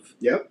love.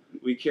 Yep.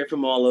 We care for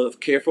all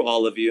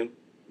of you.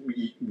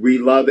 We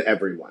love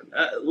everyone.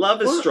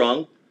 Love is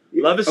strong.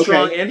 Love is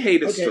strong and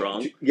hate is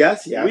strong.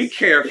 Yes. We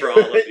care for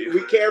all of you.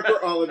 We care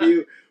for all of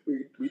you.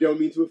 We don't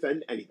mean to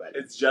offend anybody.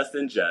 It's just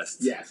and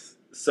just. Yes.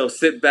 So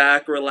sit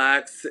back,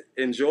 relax,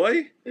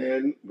 enjoy.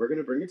 And we're going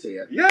to bring it to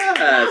you.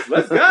 Yes,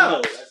 let's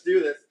go. Let's do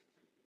this.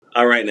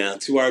 All right, now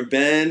to our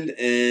bend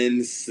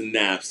and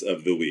snaps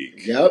of the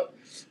week. Yep.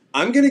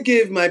 I'm going to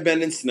give my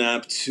bend and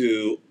snap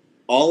to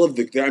all of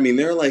there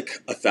are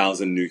like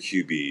 1,000 new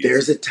QBs.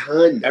 There's a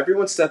ton.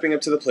 Everyone's stepping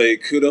up to the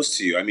plate. Kudos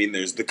to you. I mean,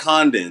 there's the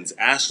Condons.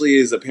 Ashley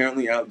is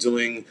apparently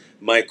outdoing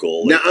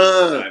Michael.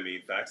 Nuh-uh. I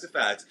mean, facts are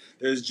facts.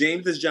 There's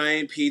James the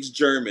Giant Peach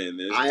German.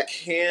 There's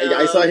Cam.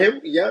 I saw him.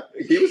 Yep.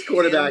 He was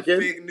quarterbacking.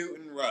 Big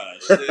Newton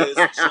Rush. There's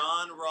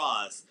John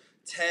Ross.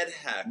 Ted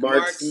Heck.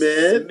 Mark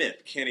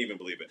Smith. Can't even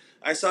believe it.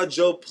 I saw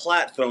Joe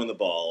Platt throwing the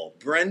ball.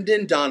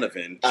 Brendan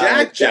Donovan.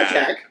 Jack.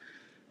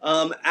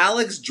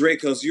 Alex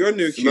Dracos, your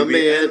new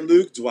QB, and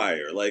Luke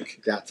Dwyer.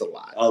 Like, that's a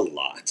lot. A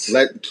lot.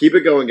 Keep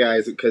it going,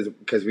 guys,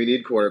 because we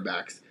need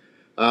quarterbacks.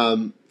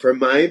 For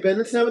my bend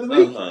and snap of the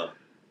week,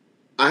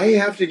 I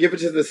have to give it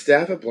to the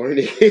staff at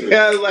Blarney.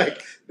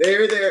 Like,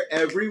 they're there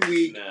every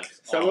week.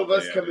 Some of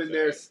us come in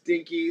there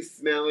stinky,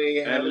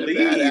 smelly, having a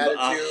bad attitude,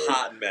 a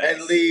hot mess,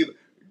 and leave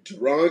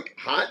drunk,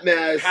 hot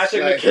mess.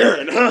 Patrick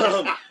McCarron.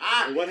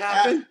 What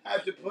happened? I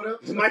have to put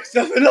up Mike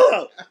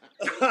Stefano.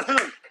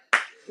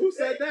 Who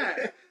said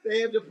that?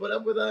 They have to put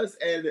up with us,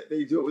 and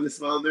they do it with a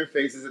smile on their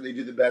faces, and they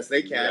do the best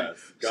they can.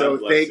 Yes. So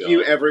thank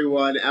you,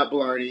 everyone at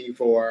Blarney,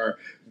 for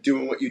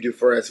doing what you do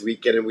for us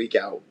week in and week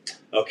out.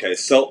 Okay,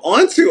 so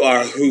on to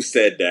our Who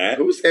Said That.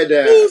 Who said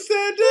that? Who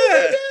said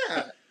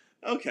that?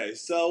 Okay,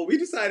 so you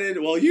decided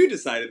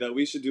that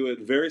we should do it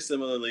very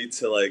similarly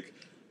to, like,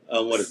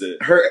 what is it?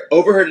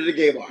 Overheard at a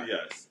gay bar.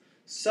 Yes.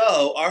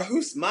 So,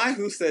 my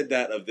Who Said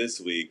That of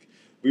this week,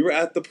 we were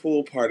at the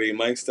pool party,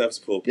 Mike Steph's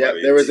pool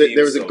party. Yeah, there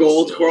was a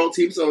gold coral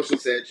team social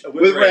sitch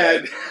with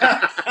red.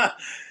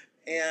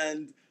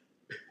 And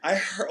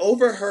I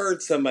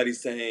overheard somebody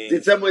saying...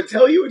 Did someone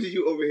tell you, or did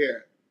you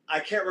overhear?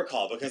 I can't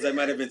recall because I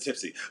might have been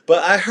tipsy.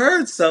 But I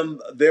heard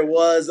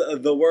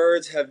the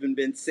words have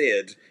been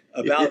said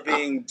about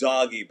being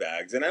doggy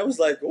bags. And I was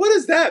like, what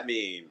does that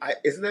mean?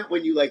 Isn't that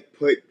when you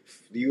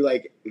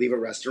leave a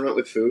restaurant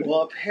with food?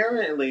 Well,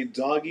 apparently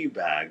doggy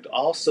bagged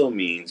also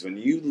means when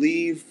you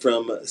leave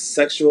from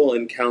sexual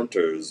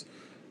encounters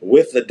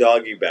with the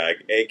doggy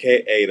bag,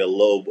 a.k.a. to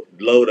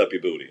load up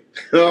your booty.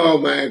 Oh,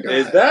 my God.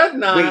 Is that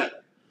not... Wait,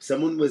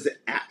 someone was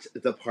at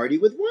the party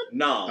with one?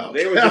 No,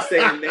 They were just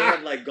saying they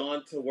had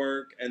gone to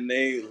work and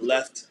they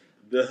left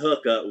the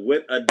hookup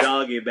with a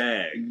doggy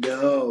bag.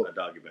 No. A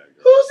doggy bag.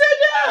 Who said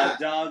that?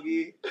 A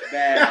doggy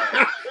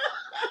bag.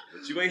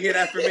 But you ain't hear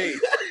that from me.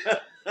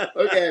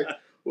 Okay.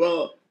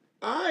 Well,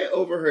 I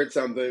overheard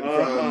something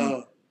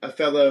from a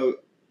fellow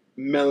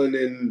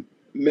melanin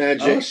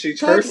magic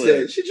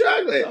person. She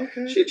chocolate.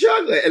 Okay. She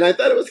chocolate. And I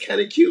thought it was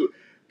kind of cute.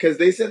 Because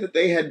they said that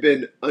they had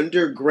been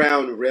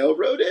underground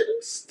railroaded.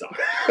 Stop.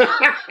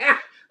 I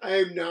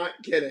am not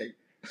kidding.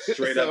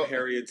 Straight up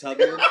Harriet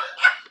Tubman?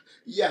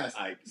 Yes.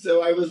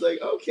 So I was like,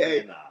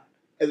 okay.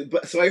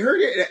 So I heard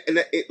it,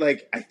 and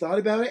I thought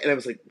about it, and I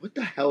was like, what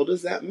the hell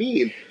does that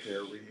mean?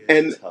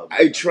 Harriet Tubman.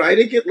 I tried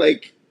to get,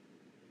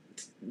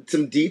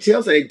 some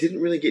details, and I didn't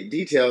really get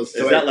details.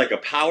 So Is that like a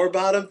power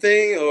bottom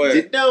thing? Or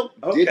Did not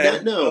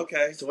know.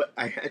 Okay. So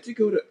I had to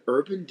go to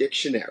Urban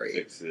Dictionary.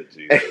 Fix it,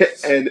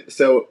 Jesus. And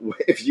so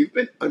if you've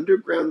been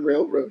underground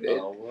railroaded...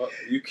 Oh, well,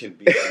 you can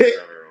be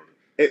underground railroaded.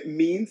 It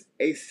means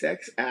a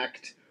sex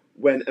act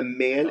when a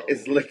man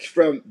is licked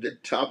from the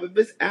top of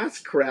his ass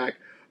crack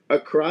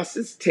across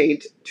his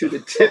taint to the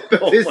tip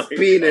of his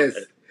penis.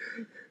 God.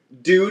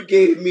 Dude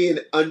gave me an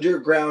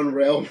underground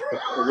railroad.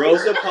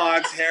 Rosa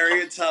Parks,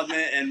 Harriet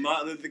Tubman, and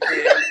Martin Luther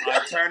King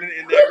are turning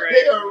in their grave.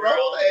 They are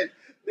rolling.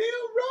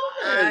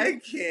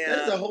 I can't.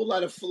 That's a whole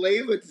lot of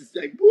flavor. It's just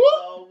like,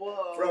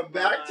 whoa, from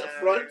back to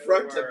front,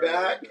 front to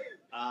back.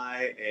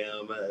 I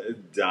am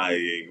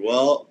dying.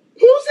 Well,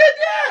 who said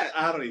that?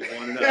 I don't even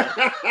want to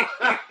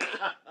know.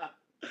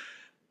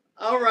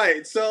 All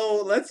right,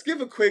 so let's give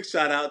a quick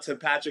shout out to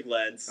Patrick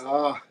Lentz.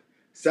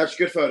 Such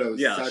good photos.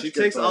 Yeah, she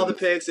takes all the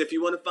pics. If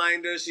you want to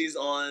find her, she's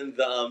on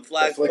the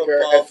Flag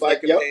Flickr, Football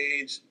Flickr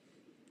page.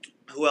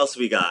 Who else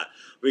we got?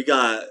 We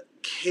got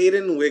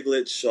Caden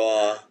Wiglet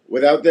Shaw.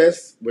 Without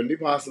this, wouldn't be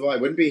possible. I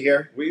wouldn't be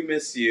here. We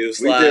miss you.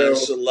 We do.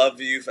 /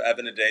 love you for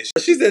Evan a day.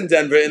 She's in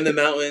Denver, in the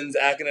mountains,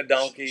 acting a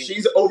donkey.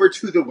 She's over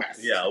to the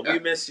west. Yeah, we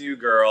miss you,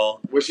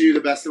 girl. Wishing you the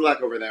best of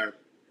luck over there.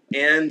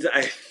 And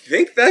I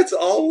think that's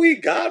all we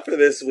got for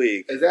this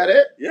week. Is that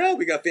it? Yeah,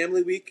 we got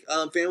Family Week,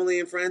 Family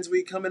and Friends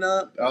Week coming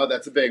up. Oh,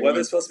 that's a big one.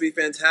 Weather's supposed to be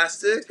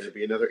fantastic. It's going to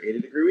be another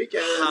 80-degree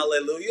weekend.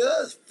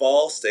 Hallelujah.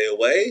 Fall, stay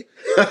away.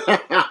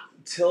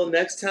 Till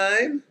next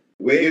time.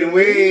 Wig and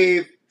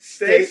weave.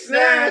 Stay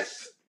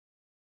snatched.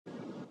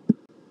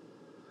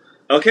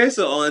 Okay,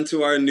 so on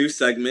to our new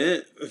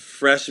segment,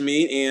 Fresh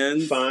Meat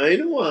and...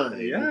 Fine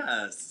wine.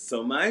 Yes.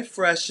 So my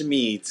fresh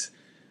meat...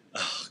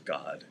 Oh,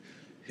 God.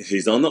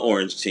 He's on the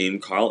orange team,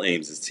 Carl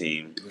Ames'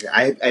 team.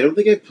 I don't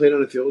think I've played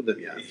on a field with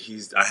him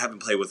yet. I haven't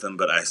played with him,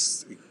 but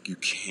you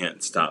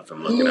can't stop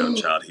from looking out,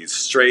 child. He's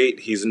straight.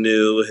 He's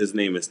new. His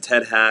name is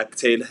Ted Hack.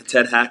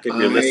 Ted Hack, if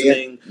you're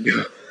listening.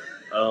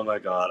 Oh, my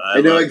God.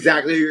 I know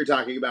exactly who you're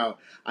talking about.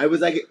 I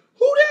was like,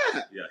 who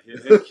that? Yeah,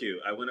 he's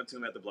cute. I went up to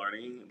him at the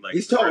Blarney.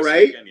 He's tall,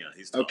 right? Weekend. Yeah,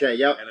 he's tall. Okay,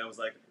 yep. And I was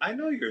like, I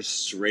know you're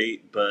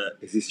straight, but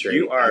is he straight?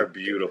 You are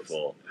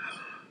beautiful.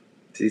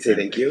 Did he say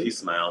thank you? He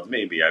smiled.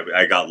 Maybe.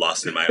 I got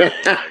lost in my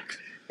own.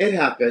 It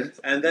happens.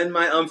 And then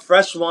my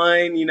fresh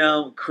wine,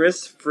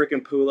 Chris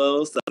freaking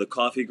Poulos, the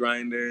coffee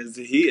grinders.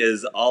 He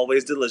is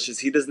always delicious.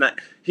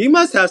 He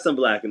must have some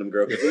black in him,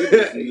 girl,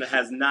 because he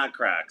has not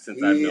cracked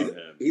since I've known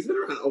him. He's been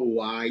around a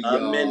while,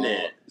 A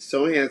minute.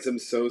 So handsome,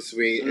 so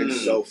sweet, and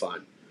so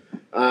fun.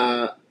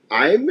 I'm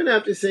going to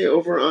have to say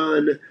over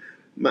on,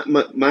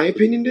 my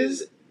opinion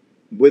is,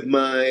 with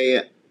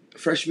my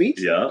fresh meat,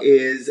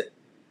 is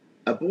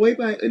a boy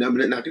by, and I'm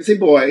not going to say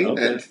boy.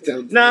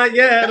 Okay. Not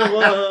yet a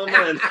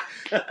woman.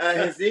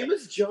 His name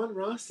is John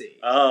Rossi.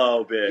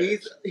 Oh,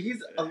 bitch.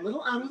 He's a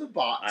little out of the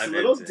box, a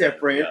little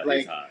different.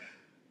 Yeah,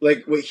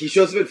 like when he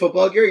shows up in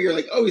football gear, you're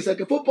like, oh, he's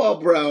like a football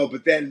bro.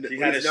 But then he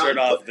had his shirt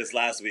off this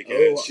last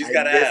weekend. She's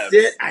got abs.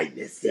 I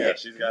missed it. Yeah,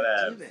 she's got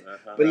abs.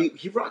 But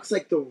he rocks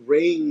like the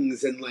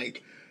rings and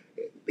like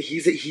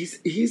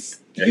he's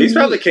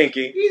probably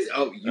kinky.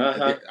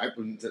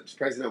 I'm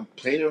surprised he's not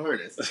playing a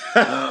harness.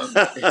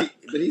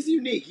 But he's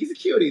unique. He's a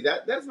cutie.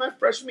 That's my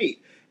fresh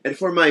meat. And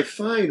for my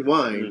fine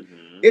wine,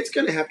 it's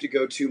going to have to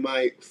go to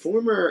my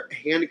former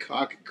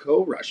Hancock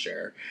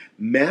co-rusher,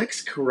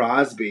 Max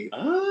Crosby,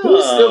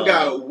 who's still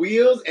got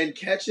wheels and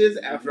catches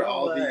after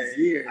all these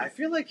years. I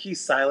feel like he's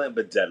silent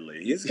but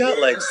deadly. He's got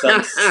like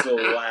some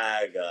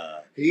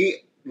swagger.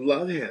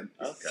 Love him.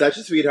 Okay. Such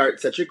a sweetheart,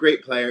 such a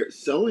great player,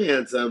 so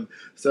handsome.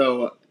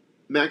 So,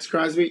 Max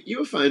Crosby,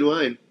 you a fine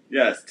wine.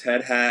 Yes,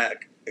 Ted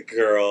Hack.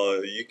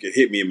 Girl, you could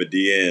hit me in my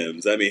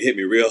DMs. I mean, hit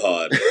me real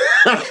hard.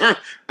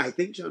 I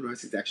think John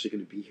Ross is actually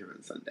going to be here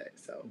on Sunday.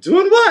 So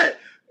doing what?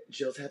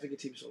 Jill's having a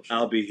team social.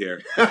 I'll be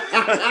here.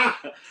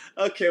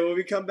 Okay, when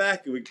we come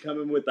back, we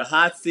come in with the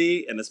hot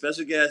seat and a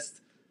special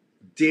guest,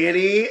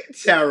 Danny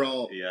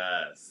Terrell.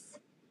 Yes.